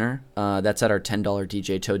fun, listener, that's at our $10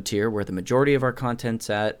 DJ Toad tier, where the majority of our content's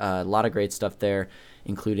at. A lot of great stuff there,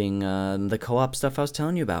 including the co-op stuff I was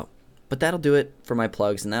telling you about. But that'll do it for my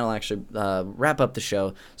plugs, and that'll actually wrap up the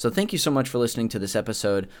show. So thank you so much for listening to this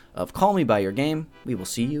episode of Call Me By Your Game. We will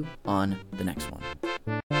see you on the next one.